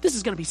like, this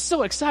is going to be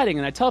so exciting.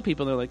 And I tell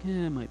people, they're like,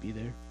 it might be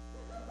there.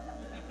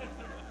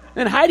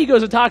 And Heidi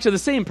goes and talks to the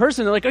same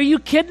person. They're like, are you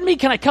kidding me?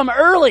 Can I come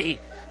early?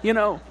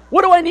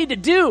 What do I need to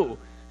do?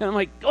 And I'm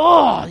like,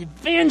 oh,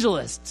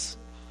 evangelists.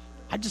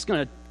 I'm just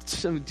going to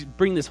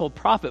bring this whole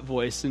prophet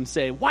voice and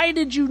say, why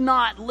did you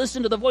not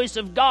listen to the voice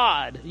of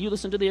God? You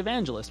listen to the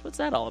evangelist. What's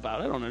that all about?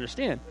 I don't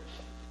understand.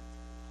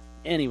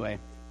 Anyway,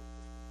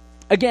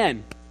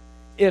 again,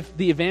 If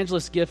the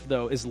evangelist gift,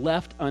 though, is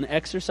left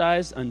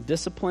unexercised,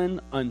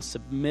 undisciplined,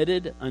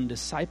 unsubmitted,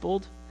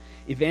 undiscipled,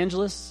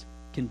 evangelists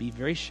can be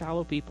very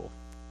shallow people.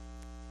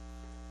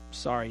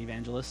 Sorry,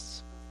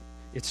 evangelists.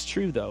 It's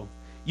true, though.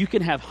 You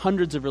can have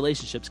hundreds of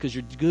relationships because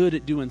you're good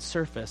at doing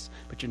surface,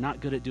 but you're not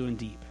good at doing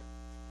deep.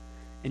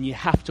 And you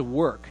have to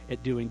work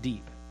at doing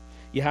deep.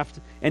 You have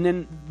to, and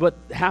then what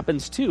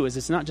happens too is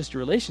it's not just your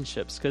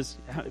relationships, because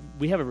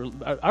we have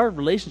our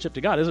relationship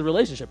to God is a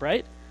relationship,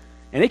 right?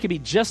 And it can be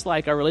just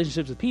like our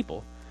relationships with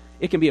people.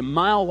 It can be a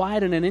mile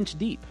wide and an inch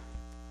deep.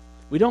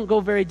 We don't go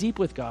very deep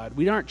with God.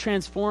 We aren't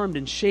transformed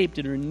and shaped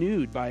and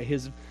renewed by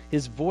His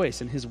voice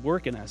and His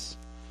work in us.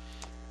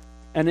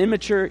 An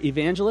immature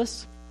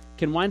evangelist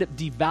can wind up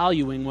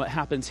devaluing what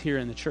happens here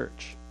in the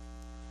church,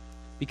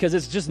 because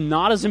it's just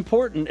not as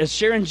important as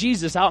sharing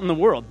Jesus out in the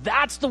world.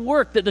 That's the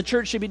work that the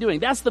church should be doing.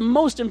 That's the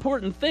most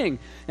important thing.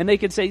 And they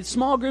could say,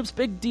 small groups,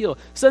 big deal.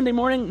 Sunday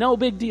morning, no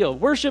big deal.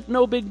 Worship,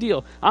 no big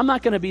deal. I'm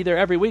not going to be there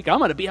every week. I'm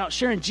going to be out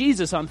sharing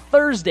Jesus on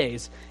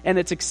Thursdays. And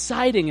it's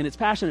exciting and it's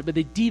passionate, but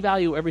they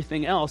devalue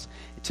everything else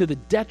to the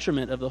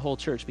detriment of the whole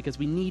church, because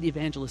we need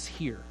evangelists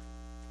here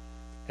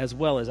as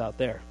well as out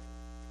there.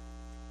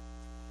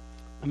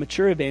 A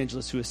mature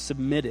evangelist who is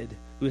submitted,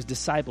 who is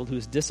discipled, who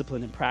is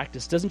disciplined in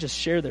practice, doesn't just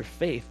share their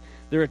faith.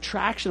 They're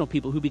attractional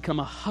people who become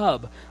a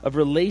hub of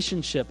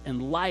relationship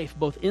and life,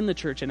 both in the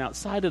church and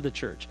outside of the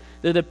church.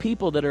 They're the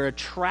people that are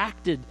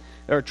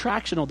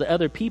attractional to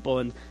other people.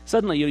 And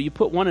suddenly, you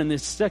put one in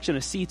this section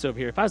of seats over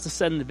here. If I was to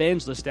set an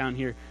evangelist down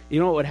here, you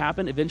know what would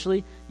happen?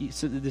 Eventually,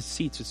 the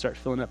seats would start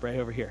filling up right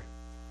over here.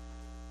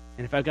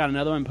 And if I've got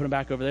another one and put them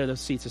back over there,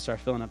 those seats will start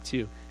filling up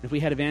too. And if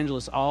we had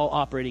evangelists all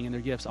operating in their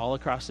gifts all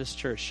across this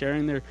church,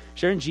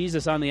 sharing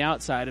Jesus on the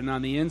outside and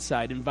on the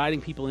inside,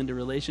 inviting people into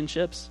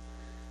relationships,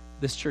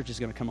 this church is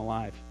going to come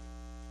alive.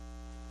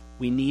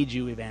 We need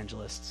you,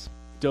 evangelists.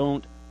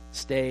 Don't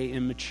stay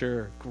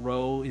immature.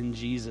 Grow in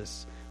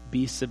Jesus.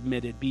 Be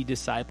submitted. Be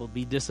discipled.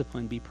 Be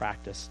disciplined. Be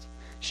practiced.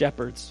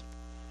 Shepherds.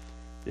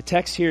 The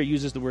text here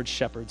uses the word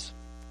shepherds.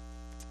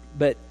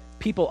 But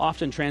people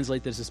often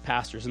translate this as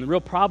pastors. And the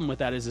real problem with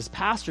that is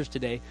pastors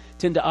today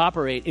tend to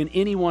operate in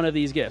any one of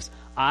these gifts.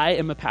 I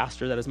am a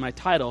pastor, that is my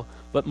title,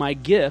 but my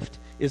gift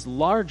is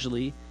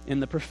largely in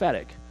the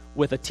prophetic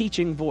with a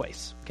teaching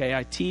voice. Okay,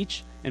 I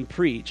teach and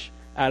preach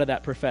out of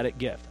that prophetic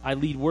gift. I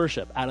lead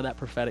worship out of that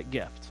prophetic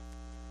gift.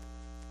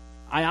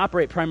 I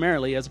operate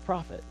primarily as a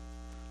prophet.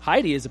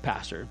 Heidi is a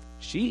pastor.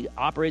 She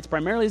operates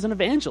primarily as an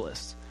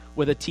evangelist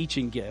with a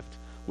teaching gift,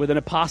 with an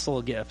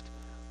apostle gift,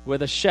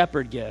 with a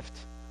shepherd gift.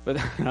 But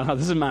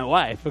this is my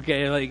wife,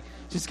 okay? Like,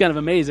 she's kind of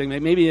amazing.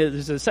 Maybe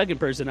there's a second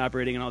person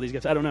operating in all these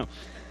gifts. I don't know.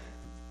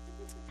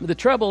 But the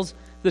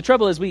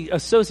trouble is we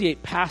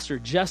associate pastor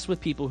just with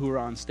people who are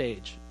on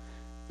stage.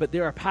 But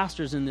there are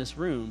pastors in this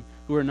room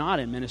who are not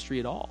in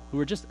ministry at all, who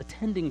are just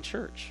attending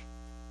church.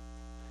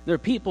 There are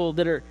people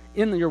that are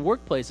in your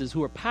workplaces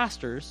who are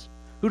pastors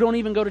who don't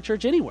even go to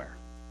church anywhere.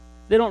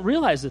 They don't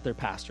realize that they're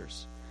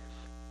pastors.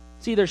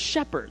 See, they're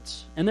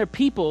shepherds, and they're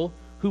people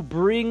who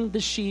bring the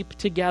sheep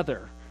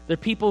together. They're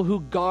people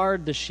who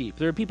guard the sheep.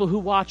 There are people who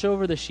watch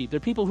over the sheep. There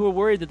are people who are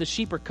worried that the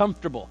sheep are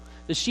comfortable.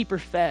 The sheep are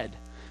fed.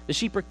 The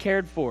sheep are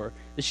cared for.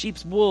 The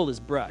sheep's wool is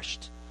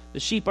brushed. The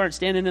sheep aren't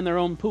standing in their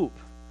own poop.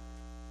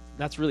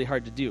 That's really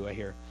hard to do, I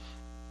hear.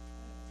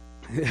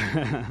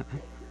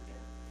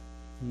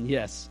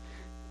 Yes.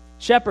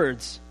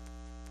 Shepherds,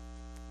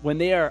 when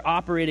they are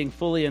operating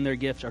fully in their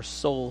gift, are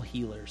soul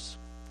healers.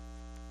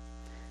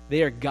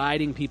 They are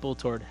guiding people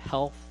toward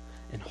health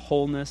and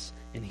wholeness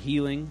and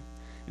healing.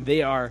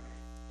 They are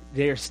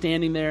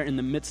standing there in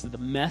the midst of the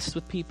mess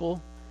with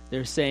people.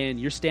 They're saying,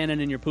 you're standing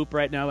in your poop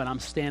right now, and I'm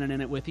standing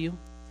in it with you.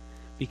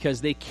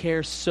 Because they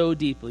care so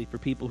deeply for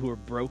people who are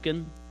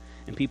broken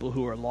and people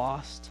who are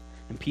lost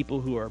and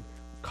people who are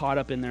caught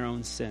up in their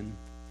own sin.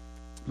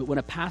 But when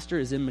a pastor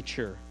is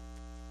immature,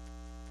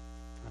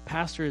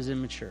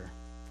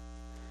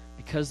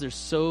 because they're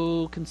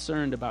so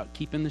concerned about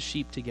keeping the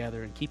sheep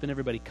together and keeping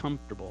everybody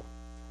comfortable,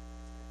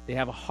 they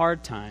have a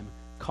hard time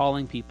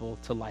calling people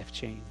to life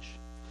change.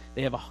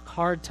 They have a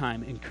hard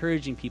time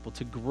encouraging people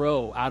to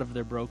grow out of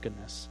their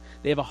brokenness.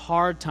 They have a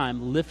hard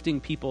time lifting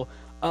people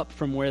up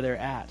from where they're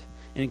at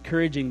and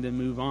encouraging them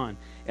to move on.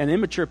 An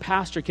immature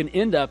pastor can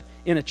end up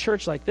in a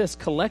church like this,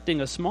 collecting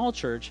a small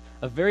church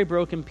of very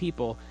broken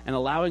people and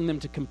allowing them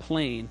to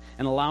complain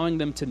and allowing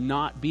them to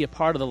not be a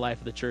part of the life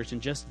of the church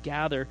and just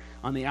gather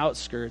on the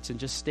outskirts and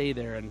just stay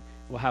there, and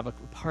we'll have a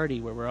party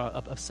where we're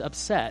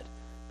upset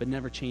but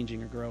never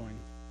changing or growing.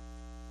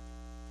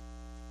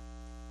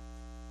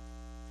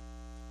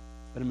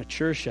 But a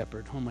mature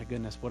shepherd, oh my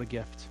goodness, what a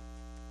gift.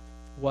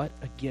 What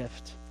a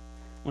gift.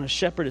 When a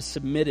shepherd is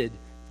submitted,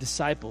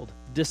 discipled,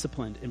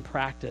 disciplined in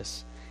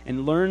practice,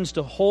 and learns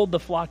to hold the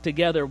flock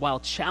together while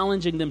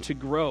challenging them to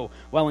grow,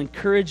 while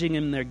encouraging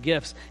them in their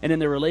gifts and in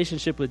their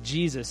relationship with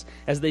Jesus.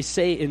 As they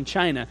say in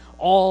China,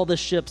 all the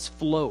ships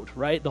float,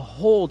 right? The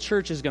whole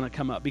church is going to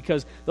come up,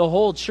 because the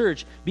whole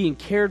church being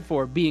cared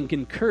for, being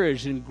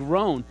encouraged and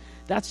grown,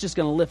 that's just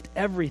going to lift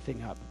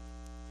everything up.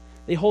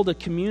 They hold a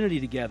community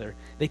together.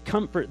 They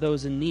comfort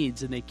those in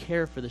needs, and they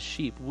care for the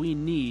sheep. We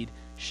need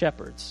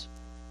shepherds.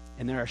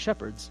 And there are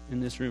shepherds in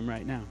this room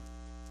right now.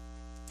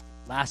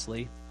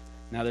 Lastly,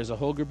 now there's a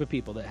whole group of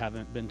people that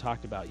haven't been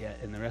talked about yet,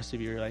 and the rest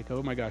of you are like,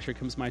 oh my gosh, here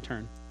comes my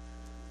turn.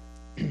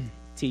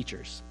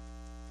 Teachers.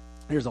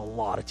 There's a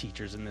lot of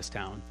teachers in this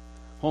town.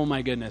 Oh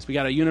my goodness. We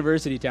got a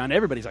university town.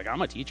 Everybody's like,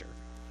 I'm a teacher.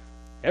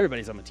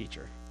 I'm a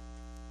teacher.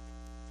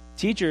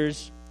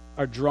 Teachers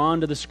are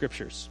drawn to the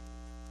scriptures.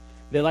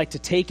 They like to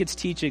take its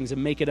teachings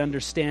and make it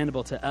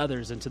understandable to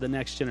others and to the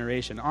next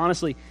generation.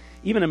 Honestly,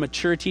 even a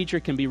mature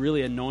teacher can be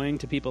really annoying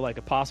to people like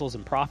apostles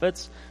and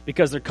prophets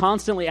because they're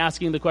constantly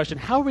asking the question,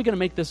 how are we going to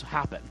make this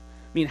happen?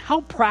 I mean,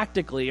 how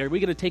practically are we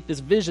going to take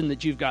this vision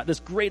that you've got, this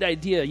great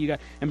idea you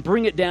got, and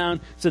bring it down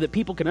so that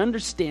people can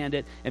understand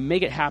it and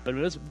make it happen?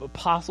 Those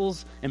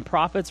apostles and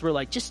prophets were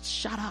like, just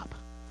shut up.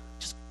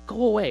 Just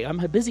go away. I'm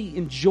busy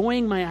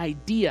enjoying my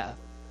idea.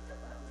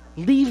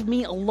 Leave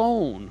me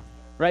alone,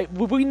 right?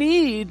 We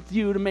need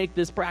you to make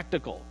this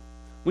practical.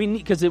 We need,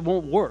 because it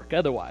won't work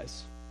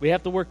otherwise. We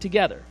have to work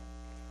together.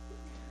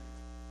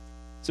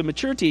 So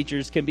mature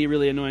teachers can be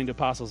really annoying to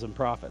apostles and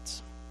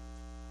prophets.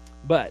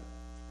 But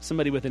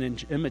somebody with an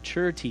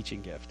immature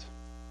teaching gift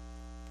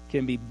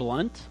can be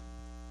blunt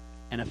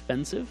and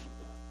offensive.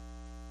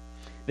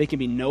 They can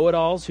be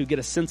know-it-alls who get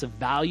a sense of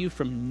value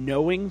from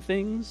knowing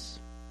things,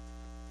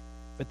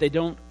 but they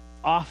don't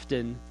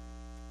often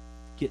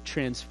get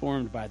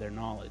transformed by their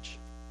knowledge.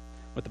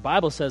 What the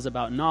Bible says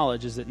about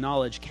knowledge is that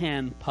knowledge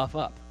can puff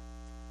up,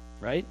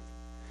 right?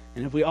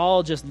 And if we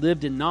all just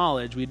lived in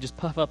knowledge, we'd just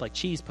puff up like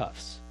cheese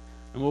puffs.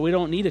 And well, we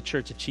don't need a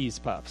church of cheese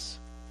puffs.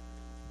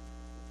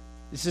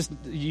 It's just,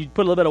 you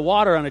put a little bit of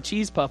water on a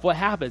cheese puff, what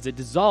happens? It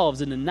dissolves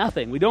into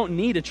nothing. We don't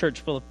need a church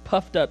full of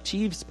puffed up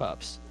cheese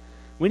puffs.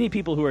 We need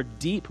people who are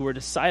deep, who are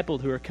discipled,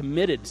 who are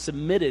committed,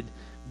 submitted,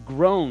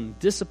 grown,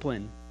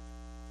 disciplined.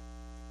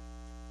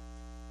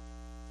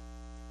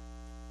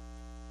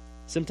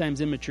 Sometimes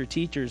immature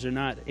teachers are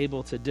not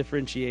able to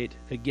differentiate,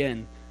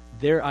 again,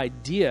 their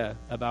idea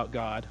about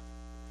God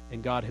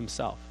and God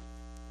himself,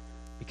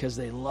 because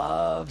they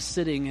love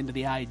sitting into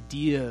the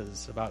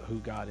ideas about who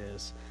God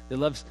is. They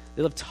love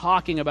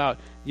talking about,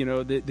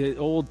 the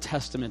Old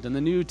Testament and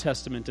the New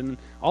Testament and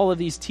all of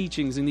these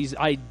teachings and these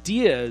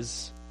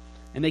ideas,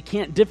 and they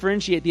can't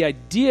differentiate the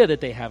idea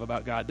that they have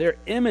about God, their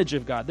image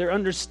of God, their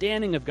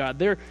understanding of God,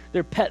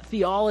 their pet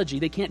theology.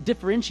 They can't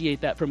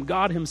differentiate that from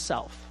God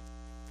himself.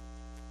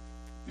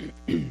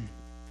 And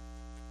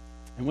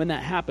when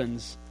that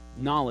happens,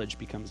 knowledge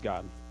becomes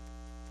God.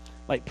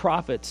 Like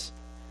prophets,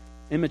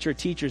 immature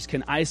teachers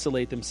can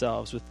isolate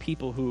themselves with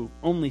people who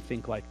only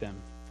think like them.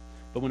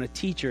 But when a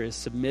teacher is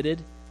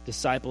submitted,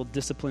 discipled,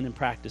 disciplined, and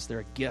practiced, they're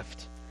a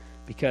gift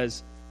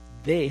because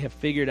they have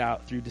figured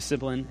out through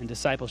discipline and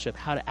discipleship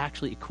how to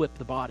actually equip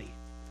the body.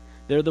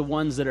 They're the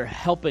ones that are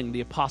helping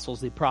the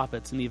apostles, the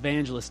prophets, and the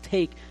evangelists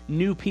take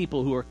new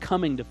people who are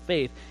coming to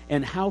faith.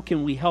 And how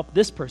can we help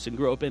this person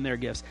grow up in their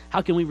gifts?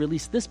 How can we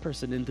release this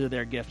person into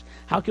their gift?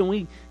 How can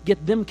we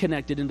get them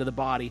connected into the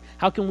body?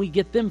 How can we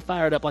get them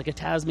fired up like a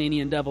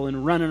Tasmanian devil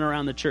and running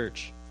around the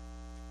church?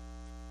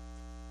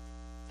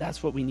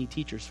 That's what we need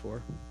teachers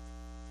for.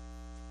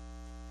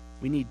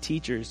 We need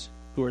teachers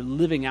who are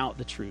living out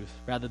the truth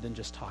rather than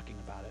just talking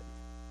about it.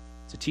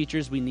 So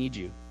teachers, we need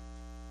you.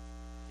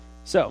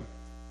 So,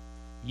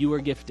 you are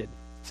gifted.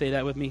 Say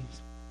that with me.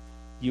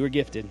 You are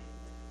gifted.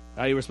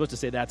 Oh, you were supposed to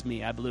say, that's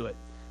me. I blew it.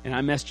 And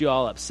I messed you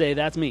all up. Say,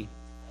 that's me.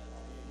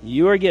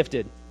 You are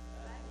gifted.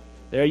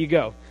 There you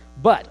go.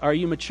 But are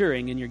you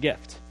maturing in your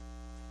gift?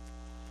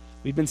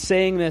 We've been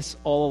saying this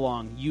all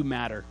along. You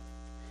matter.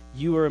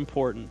 You are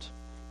important.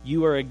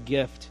 You are a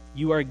gift.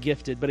 You are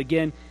gifted. But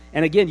again,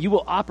 you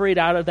will operate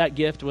out of that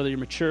gift whether you're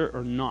mature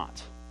or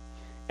not.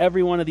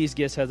 Every one of these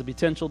gifts has the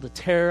potential to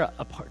tear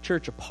a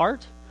church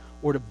apart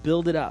or to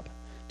build it up,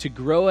 to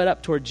grow it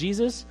up toward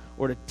Jesus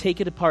or to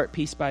take it apart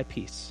piece by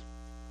piece.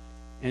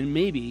 And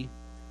maybe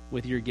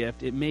with your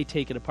gift, it may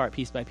take it apart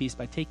piece by piece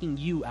by taking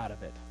you out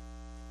of it.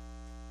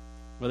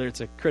 Whether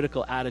it's a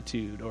critical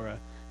attitude or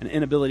an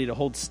inability to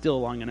hold still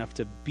long enough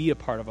to be a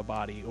part of a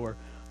body or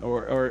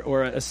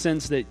a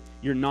sense that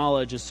your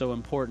knowledge is so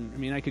important. I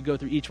mean, I could go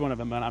through each one of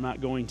them, but I'm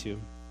not going to.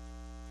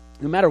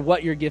 No matter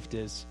what your gift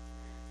is,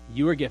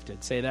 you are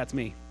gifted. Say, that's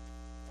me.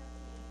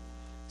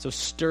 So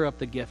stir up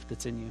the gift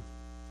that's in you.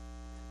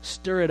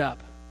 Stir it up.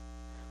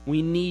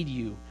 We need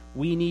you.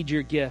 We need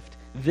your gift.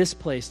 This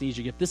place needs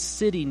your gift. This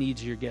city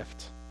needs your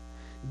gift.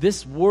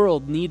 This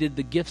world needed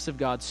the gifts of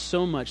God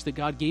so much that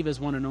God gave his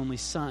one and only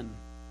Son,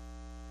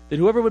 that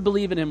whoever would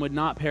believe in him would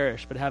not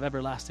perish but have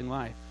everlasting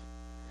life.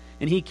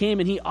 And he came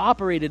and he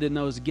operated in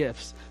those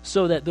gifts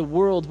so that the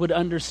world would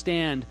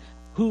understand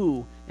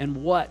who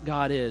and what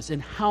God is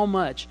and how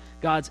much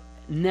God's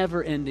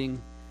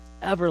never-ending,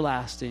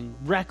 everlasting,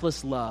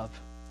 reckless love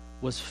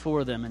was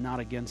for them and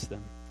not against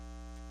them.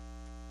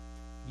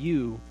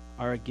 You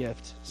are a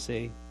gift.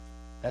 Say,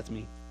 that's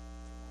me.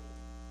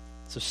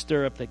 So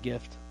stir up that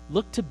gift.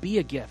 Look to be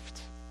a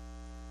gift.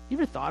 You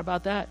ever thought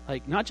about that?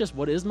 Like, not just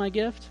what is my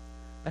gift,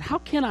 but how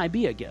can I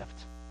be a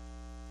gift?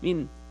 I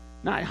mean,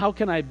 not how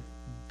can I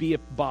be a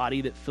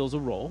body that fills a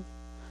role,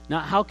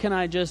 not how can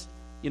I just,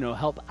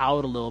 help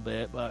out a little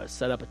bit,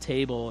 set up a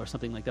table or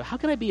something like that. How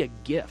can I be a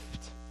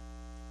gift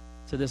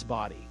to this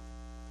body?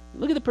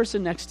 Look at the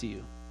person next to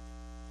you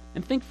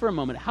and think for a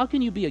moment, how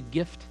can you be a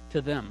gift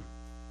to them?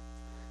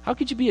 How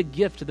could you be a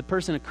gift to the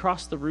person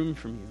across the room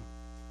from you?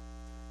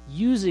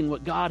 Using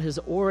what God has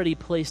already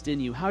placed in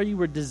you, how you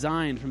were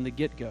designed from the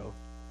get-go.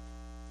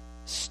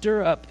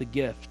 Stir up the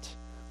gift.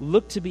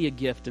 Look to be a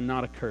gift and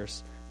not a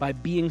curse by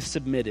being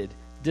submitted,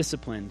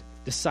 disciplined,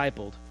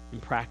 discipled,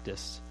 and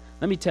practiced.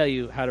 Let me tell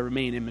you how to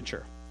remain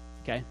immature,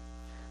 okay?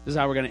 This is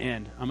how we're going to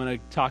end. I'm going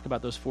to talk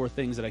about those 4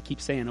 things that I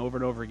keep saying over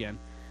and over again.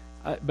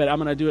 But I'm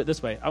going to do it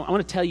this way. I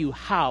want to tell you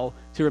how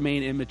to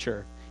remain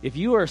immature. If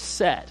you are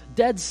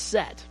dead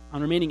set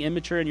on remaining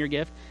immature in your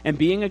gift and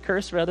being a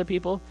curse for other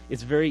people,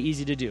 it's very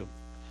easy to do.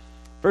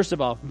 First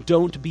of all,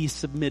 don't be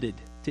submitted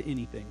to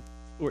anything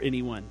or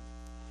anyone.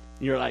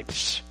 You're like,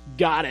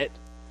 got it,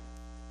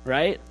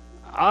 right?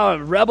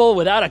 I'm a rebel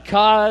without a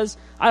cause.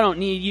 I don't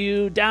need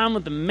you. Down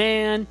with the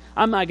man.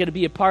 I'm not going to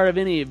be a part of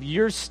any of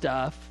your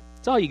stuff.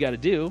 That's all you got to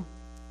do.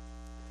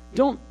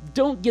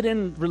 Don't get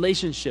in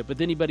relationship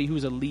with anybody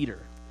who's a leader.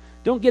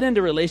 Don't get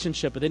into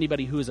relationship with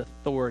anybody who is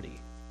authority.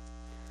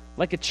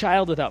 Like a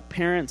child without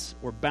parents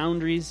or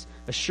boundaries,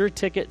 a sure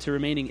ticket to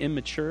remaining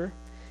immature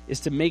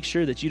is to make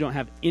sure that you don't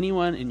have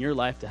anyone in your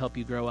life to help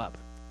you grow up.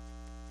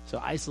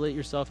 So isolate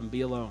yourself and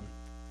be alone.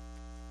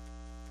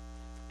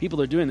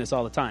 People are doing this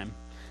all the time.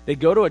 They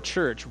go to a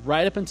church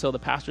right up until the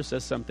pastor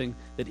says something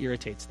that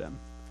irritates them.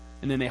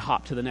 And then they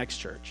hop to the next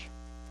church.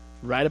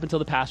 Right up until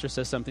the pastor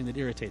says something that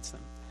irritates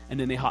them. And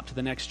then they hop to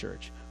the next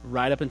church.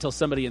 Right up until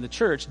somebody in the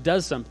church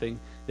does something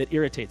that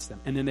irritates them.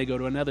 And then they go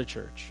to another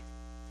church.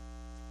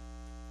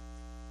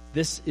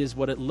 This is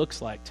what it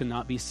looks like to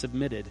not be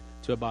submitted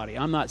to a body.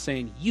 I'm not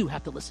saying you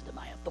have to listen to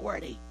my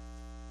authority.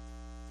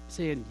 I'm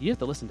saying you have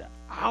to listen to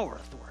our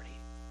authority.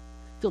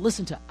 You have to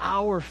listen to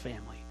our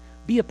family.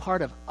 Be a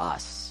part of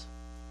us.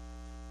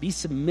 Be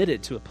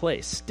submitted to a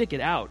place. Stick it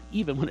out,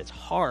 even when it's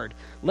hard.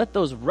 Let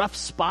those rough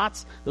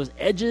spots, those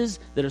edges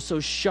that are so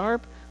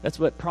sharp, that's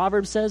what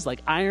Proverbs says,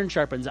 like iron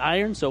sharpens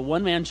iron, so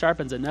one man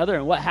sharpens another.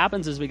 And what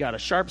happens is we got a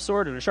sharp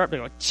sword and a sharp, they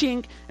go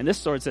chink, and this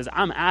sword says,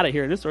 I'm out of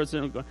here. And this sword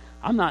says,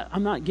 I'm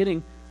not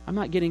getting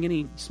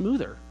any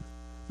smoother.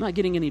 I'm not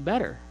getting any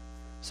better.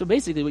 So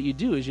basically what you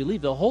do is you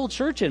leave the whole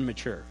church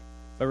immature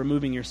by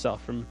removing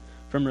yourself from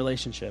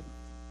relationship.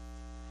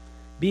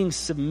 Being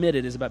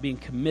submitted is about being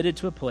committed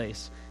to a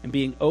place and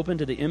being open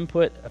to the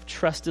input of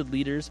trusted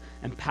leaders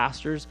and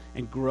pastors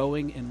and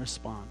growing in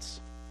response.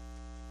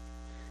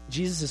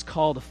 Jesus'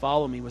 call to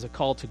follow me was a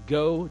call to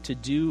go, to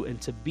do,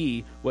 and to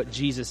be what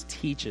Jesus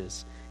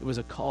teaches. It was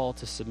a call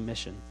to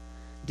submission.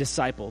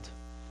 Discipled.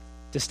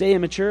 To stay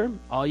immature,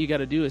 all you got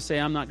to do is say,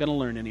 I'm not going to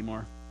learn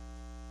anymore.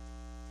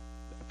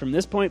 From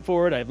this point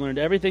forward, I've learned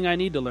everything I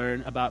need to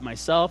learn about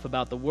myself,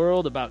 about the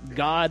world, about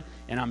God,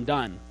 and I'm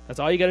done. That's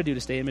all you got to do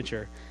to stay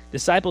immature.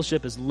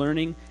 Discipleship is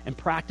learning and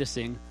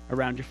practicing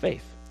around your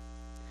faith.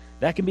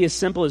 That can be as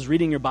simple as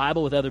reading your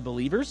Bible with other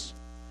believers.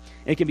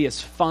 It can be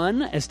as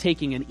fun as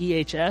taking an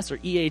EHS or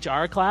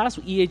EHR class.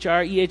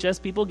 EHR,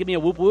 EHS people, give me a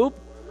whoop whoop.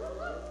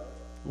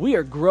 We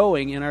are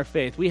growing in our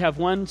faith. We have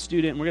one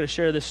student, and we're going to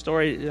share this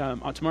story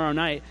tomorrow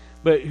night,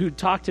 but who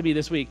talked to me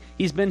this week.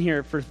 He's been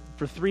here for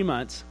 3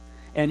 months,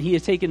 and he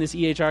has taken this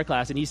EHR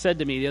class, and he said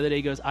to me the other day,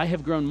 he goes, I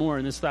have grown more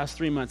in this last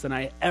 3 months than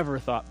I ever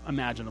thought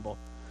imaginable.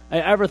 I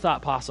ever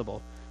thought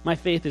possible. My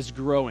faith is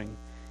growing,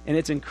 and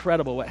it's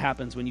incredible what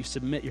happens when you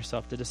submit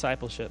yourself to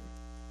discipleship.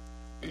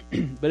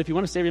 But if you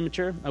want to stay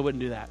immature, I wouldn't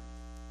do that.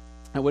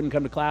 I wouldn't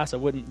come to class. I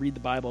wouldn't read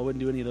the Bible. I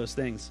wouldn't do any of those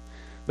things.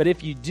 But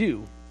if you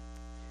do,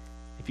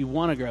 if you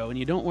want to grow and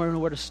you don't know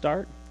where to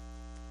start,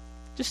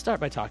 just start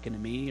by talking to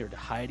me or to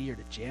Heidi or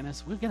to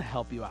Janice. We're going to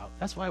help you out.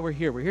 That's why we're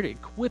here. We're here to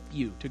equip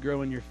you to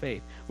grow in your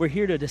faith. We're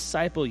here to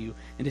disciple you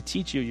and to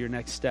teach you your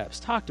next steps.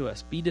 Talk to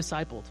us. Be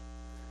discipled.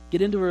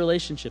 Get into a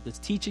relationship that's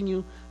teaching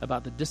you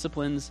about the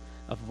disciplines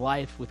of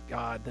life with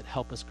God that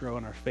help us grow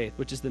in our faith,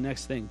 which is the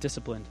next thing,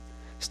 disciplined.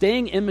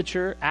 Staying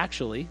immature,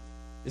 actually,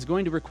 is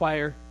going to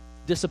require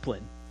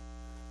discipline,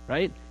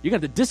 right? You're going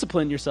to have to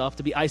discipline yourself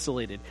to be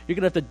isolated. You're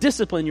going to have to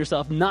discipline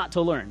yourself not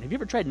to learn. Have you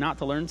ever tried not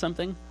to learn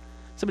something?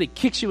 Somebody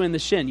kicks you in the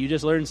shin, you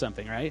just learned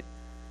something, right?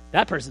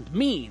 That person's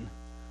mean.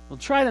 Well,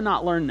 try to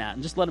not learn that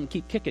and just let them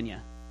keep kicking you.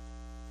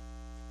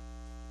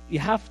 You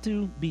have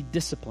to be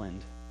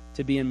disciplined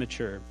to be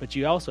immature, but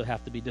you also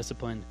have to be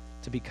disciplined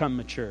to become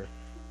mature.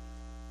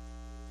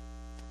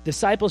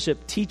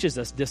 Discipleship teaches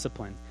us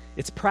discipline.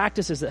 It's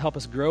practices that help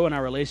us grow in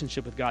our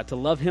relationship with God, to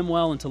love Him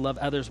well and to love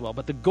others well.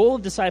 But the goal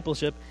of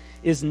discipleship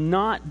is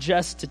not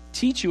just to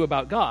teach you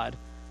about God,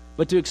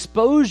 but to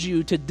expose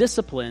you to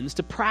disciplines,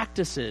 to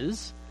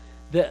practices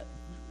that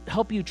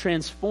help you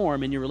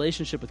transform in your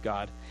relationship with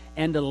God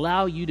and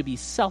allow you to be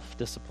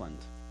self-disciplined.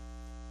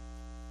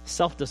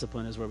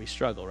 Self-discipline is where we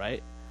struggle,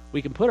 right?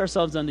 We can put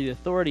ourselves under the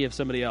authority of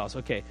somebody else.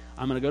 Okay,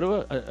 I'm going to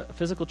go to a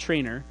physical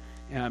trainer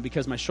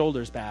because my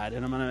shoulder's bad,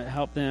 and I'm going to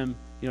help them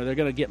they're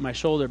going to get my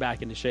shoulder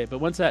back into shape. But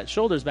once that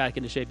shoulder's back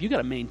into shape, you got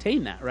to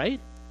maintain that, right?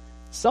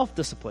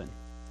 Self-discipline.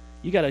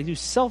 You got to do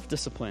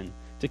self-discipline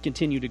to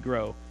continue to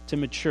grow, to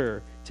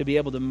mature, to be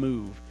able to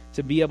move,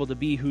 to be able to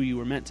be who you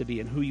were meant to be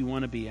and who you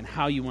want to be and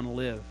how you want to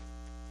live.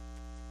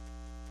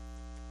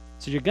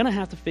 So you're going to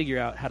have to figure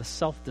out how to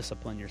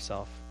self-discipline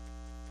yourself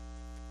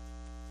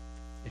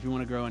if you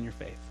want to grow in your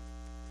faith.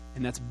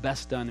 And that's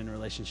best done in a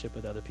relationship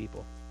with other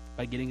people,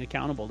 by getting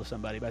accountable to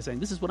somebody, by saying,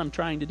 this is what I'm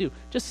trying to do.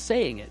 Just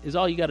saying it is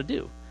all you got to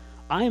do.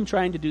 I am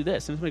trying to do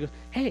this. And somebody goes,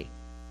 hey,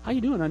 how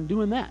you doing? I'm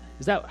doing that.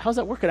 How's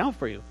that working out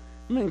for you?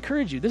 I'm going to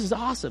encourage you. This is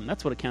awesome.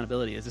 That's what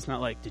accountability is. It's not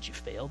like, did you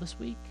fail this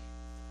week?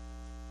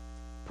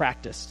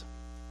 Practiced.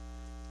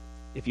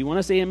 If you want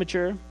to stay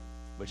immature,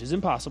 which is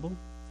impossible,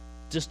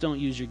 just don't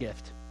use your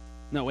gift.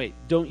 No, wait,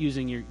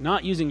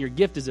 not using your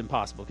gift is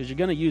impossible because you're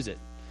going to use it.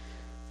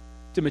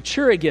 To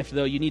mature a gift,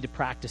 though, you need to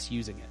practice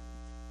using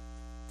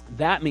it.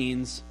 That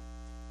means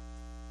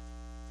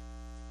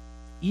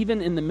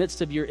even in the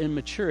midst of your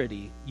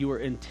immaturity, you are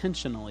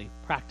intentionally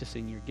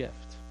practicing your gift.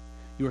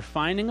 You are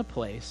finding a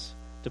place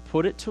to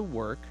put it to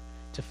work,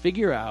 to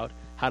figure out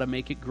how to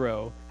make it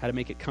grow, how to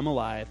make it come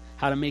alive,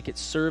 how to make it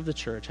serve the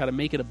church, how to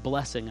make it a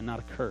blessing and not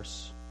a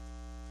curse.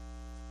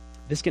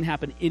 This can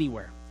happen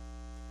anywhere.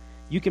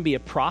 You can be a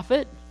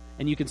prophet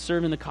and you can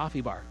serve in the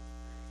coffee bar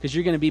because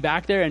you're going to be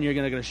back there and you're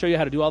going to show you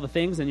how to do all the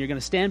things, and you're going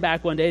to stand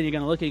back one day and you're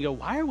going to look and go,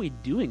 why are we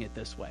doing it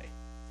this way?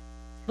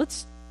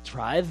 Let's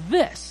try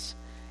this.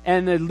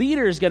 And the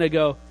leader is going to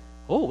go,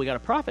 oh, we got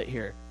a prophet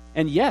here.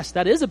 And yes,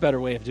 that is a better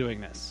way of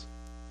doing this,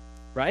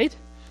 right?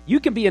 You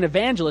can be an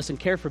evangelist and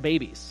care for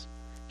babies.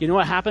 You know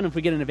what happened if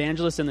we get an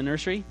evangelist in the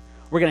nursery?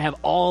 We're going to have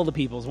all the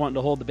peoples wanting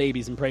to hold the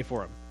babies and pray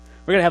for them.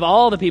 We're going to have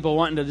all the people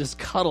wanting to just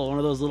cuddle one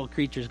of those little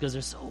creatures because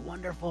they're so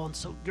wonderful and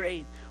so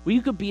great. Well,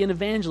 you could be an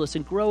evangelist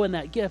and grow in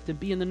that gift and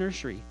be in the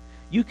nursery.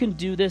 You can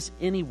do this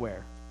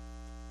anywhere.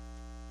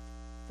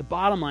 The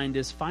bottom line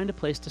is find a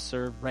place to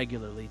serve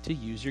regularly, to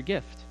use your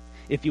gift.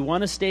 If you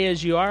want to stay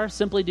as you are,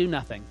 simply do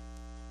nothing.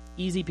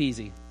 Easy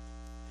peasy.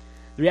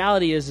 The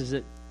reality is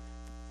that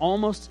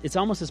it's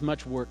almost as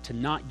much work to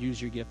not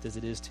use your gift as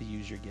it is to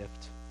use your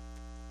gift.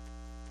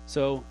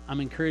 So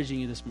I'm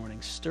encouraging you this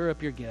morning, stir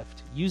up your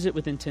gift. Use it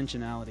with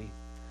intentionality.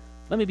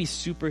 Let me be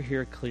super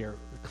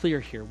clear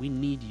here. We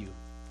need you.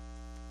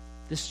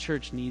 This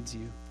church needs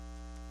you.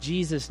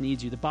 Jesus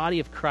needs you. The body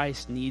of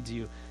Christ needs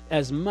you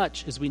as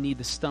much as we need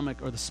the stomach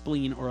or the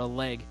spleen or a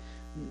leg.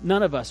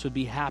 None of us would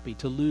be happy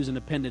to lose an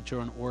appendage or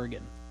an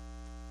organ.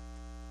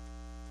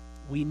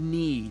 We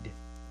need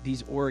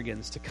these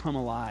organs to come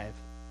alive.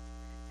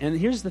 And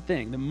here's the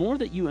thing. The more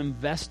that you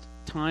invest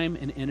time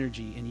and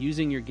energy in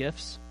using your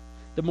gifts,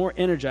 the more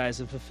energized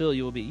and fulfilled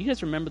you will be. You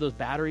guys remember those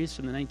batteries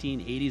from the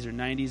 1980s or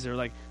 90s? They're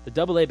like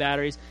the AA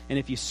batteries, and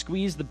if you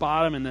squeeze the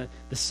bottom and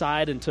the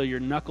side until your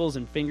knuckles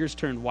and fingers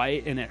turned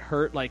white and it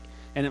hurt,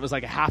 and it was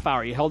like a half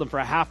hour. You held them for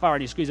a half hour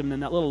and you squeeze them, and then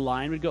that little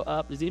line would go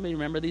up. Does anybody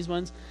remember these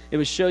ones? It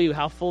would show you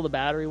how full the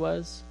battery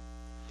was.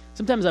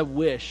 Sometimes I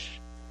wish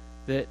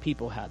that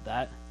people had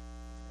that.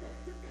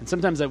 And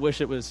sometimes I wish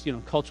it was,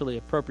 culturally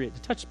appropriate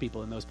to touch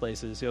people in those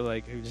places.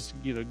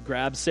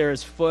 Grab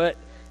Sarah's foot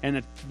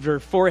and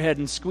her forehead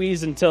and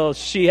squeeze until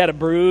she had a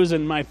bruise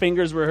and my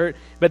fingers were hurt.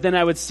 But then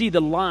I would see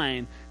the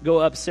line go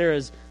up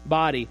Sarah's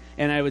body,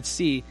 and I would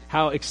see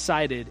how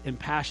excited and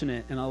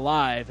passionate and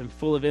alive and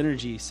full of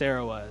energy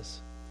Sarah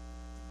was.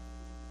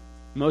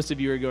 Most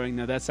of you are going,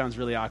 no, that sounds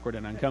really awkward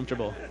and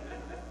uncomfortable.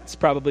 It's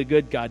probably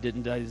good God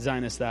didn't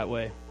design us that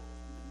way.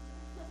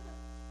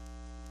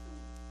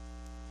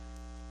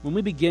 When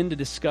we begin to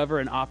discover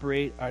and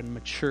operate and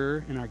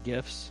mature in our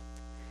gifts,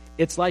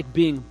 it's like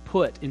being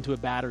put into a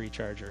battery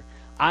charger.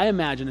 I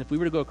imagine if we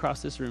were to go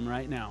across this room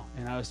right now,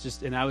 and I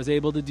was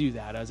able to do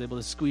that, I was able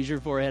to squeeze your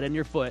forehead and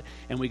your foot,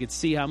 and we could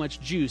see how much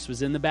juice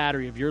was in the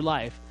battery of your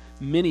life,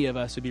 many of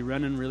us would be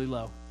running really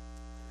low.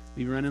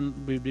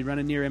 We'd be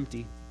running near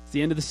empty. It's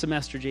the end of the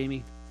semester,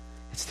 Jamie.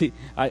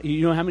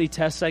 You know how many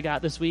tests I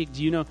got this week?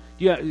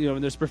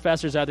 There's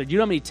professors out there. Do you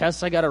know how many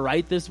tests I got to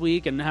write this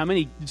week, and how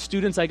many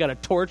students I got to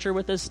torture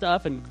with this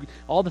stuff, and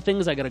all the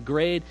things I got to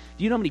grade?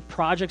 Do you know how many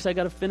projects I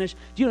got to finish? Do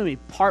you know how many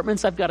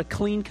apartments I've got to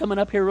clean coming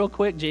up here real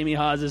quick? Jamie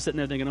Haas is sitting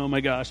there thinking, oh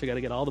my gosh, I got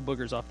to get all the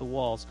boogers off the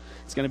walls.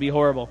 It's going to be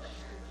horrible.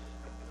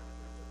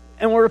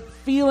 And we're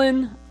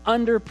feeling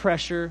under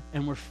pressure,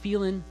 and we're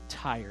feeling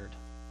tired.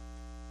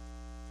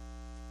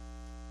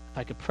 If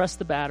I could press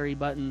the battery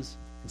buttons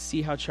and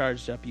see how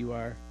charged up you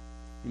are.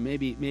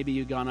 Maybe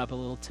you've gone up a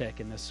little tick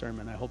in this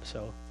sermon. I hope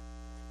so.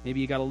 Maybe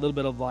you got a little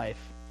bit of life.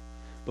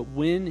 But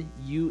when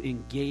you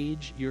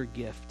engage your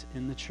gift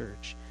in the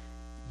church,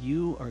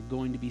 you are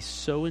going to be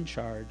so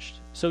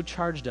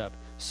charged up,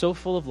 so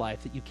full of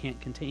life that you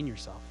can't contain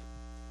yourself.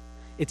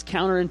 It's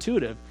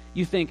counterintuitive.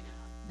 You think,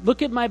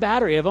 look at my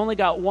battery. I've only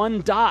got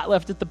one dot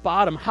left at the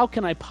bottom. How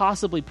can I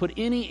possibly put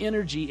any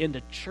energy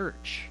into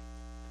church?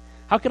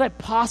 How could I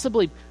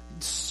possibly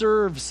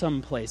serve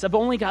someplace? I've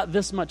only got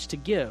this much to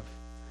give.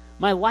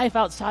 My life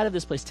outside of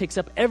this place takes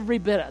up every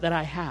bit that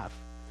I have,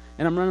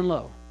 and I'm running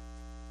low.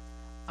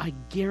 I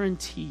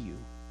guarantee you,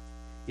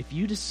 if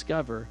you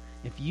discover,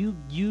 if you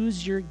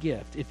use your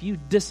gift, if you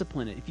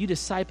discipline it, if you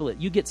disciple it,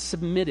 you get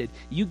submitted,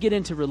 you get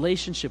into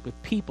relationship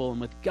with people and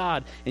with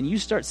God, and you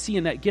start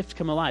seeing that gift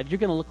come alive, you're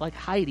going to look like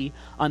Heidi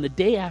on the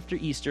day after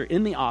Easter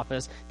in the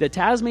office, the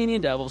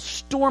Tasmanian devil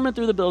storming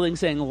through the building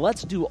saying,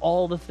 let's do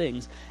all the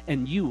things,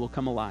 and you will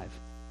come alive.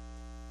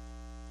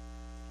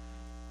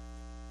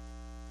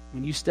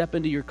 When you step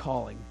into your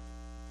calling,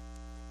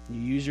 and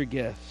you use your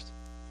gift,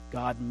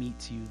 God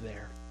meets you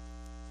there.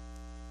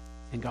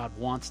 And God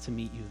wants to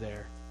meet you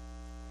there.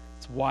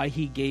 It's why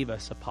he gave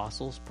us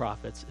apostles,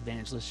 prophets,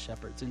 evangelists,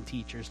 shepherds, and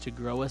teachers to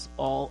grow us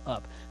all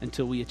up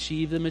until we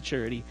achieve the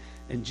maturity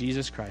in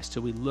Jesus Christ,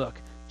 till we look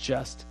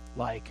just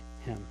like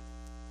him.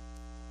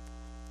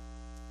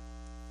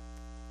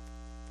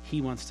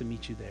 He wants to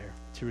meet you there,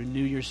 to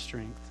renew your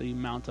strength, so you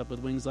mount up with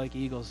wings like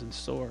eagles and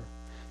soar,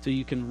 so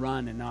you can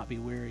run and not be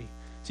weary,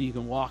 so you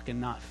can walk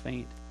and not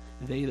faint.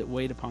 They that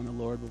wait upon the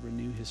Lord will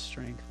renew his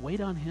strength. Wait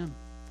on him.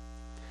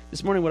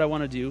 This morning what I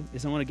want to do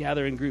is I want to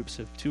gather in groups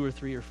of 2 or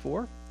 3 or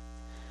 4,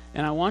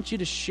 and I want you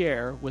to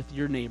share with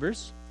your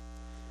neighbors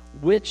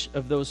which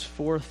of those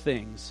 4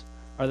 things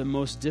are the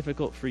most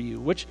difficult for you.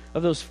 Which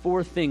of those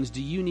 4 things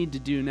do you need to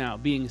do now?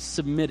 Being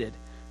submitted,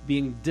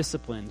 being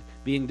disciplined,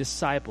 being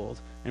discipled,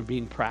 and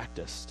being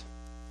practiced.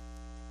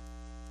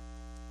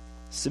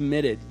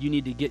 Submitted, you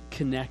need to get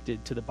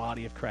connected to the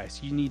body of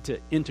Christ. You need to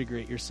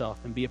integrate yourself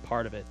and be a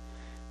part of it.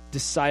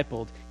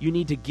 Discipled, you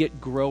need to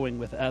get growing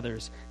with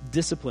others.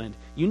 Disciplined,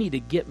 you need to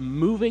get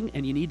moving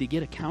and you need to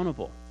get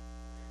accountable.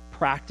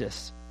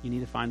 Practice, you need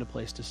to find a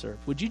place to serve.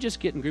 Would you just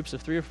get in groups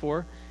of 3 or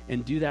 4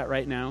 and do that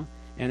right now?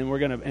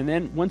 And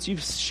then once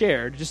you've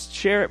shared, just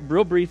share it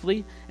real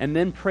briefly and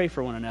then pray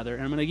for one another.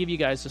 And I'm going to give you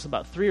guys just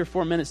about 3 or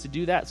 4 minutes to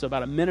do that. So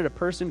about a minute a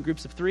person,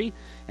 groups of 3,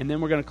 and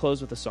then we're going to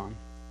close with a song.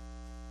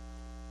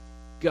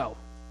 Go.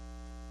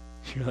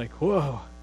 You're like, whoa.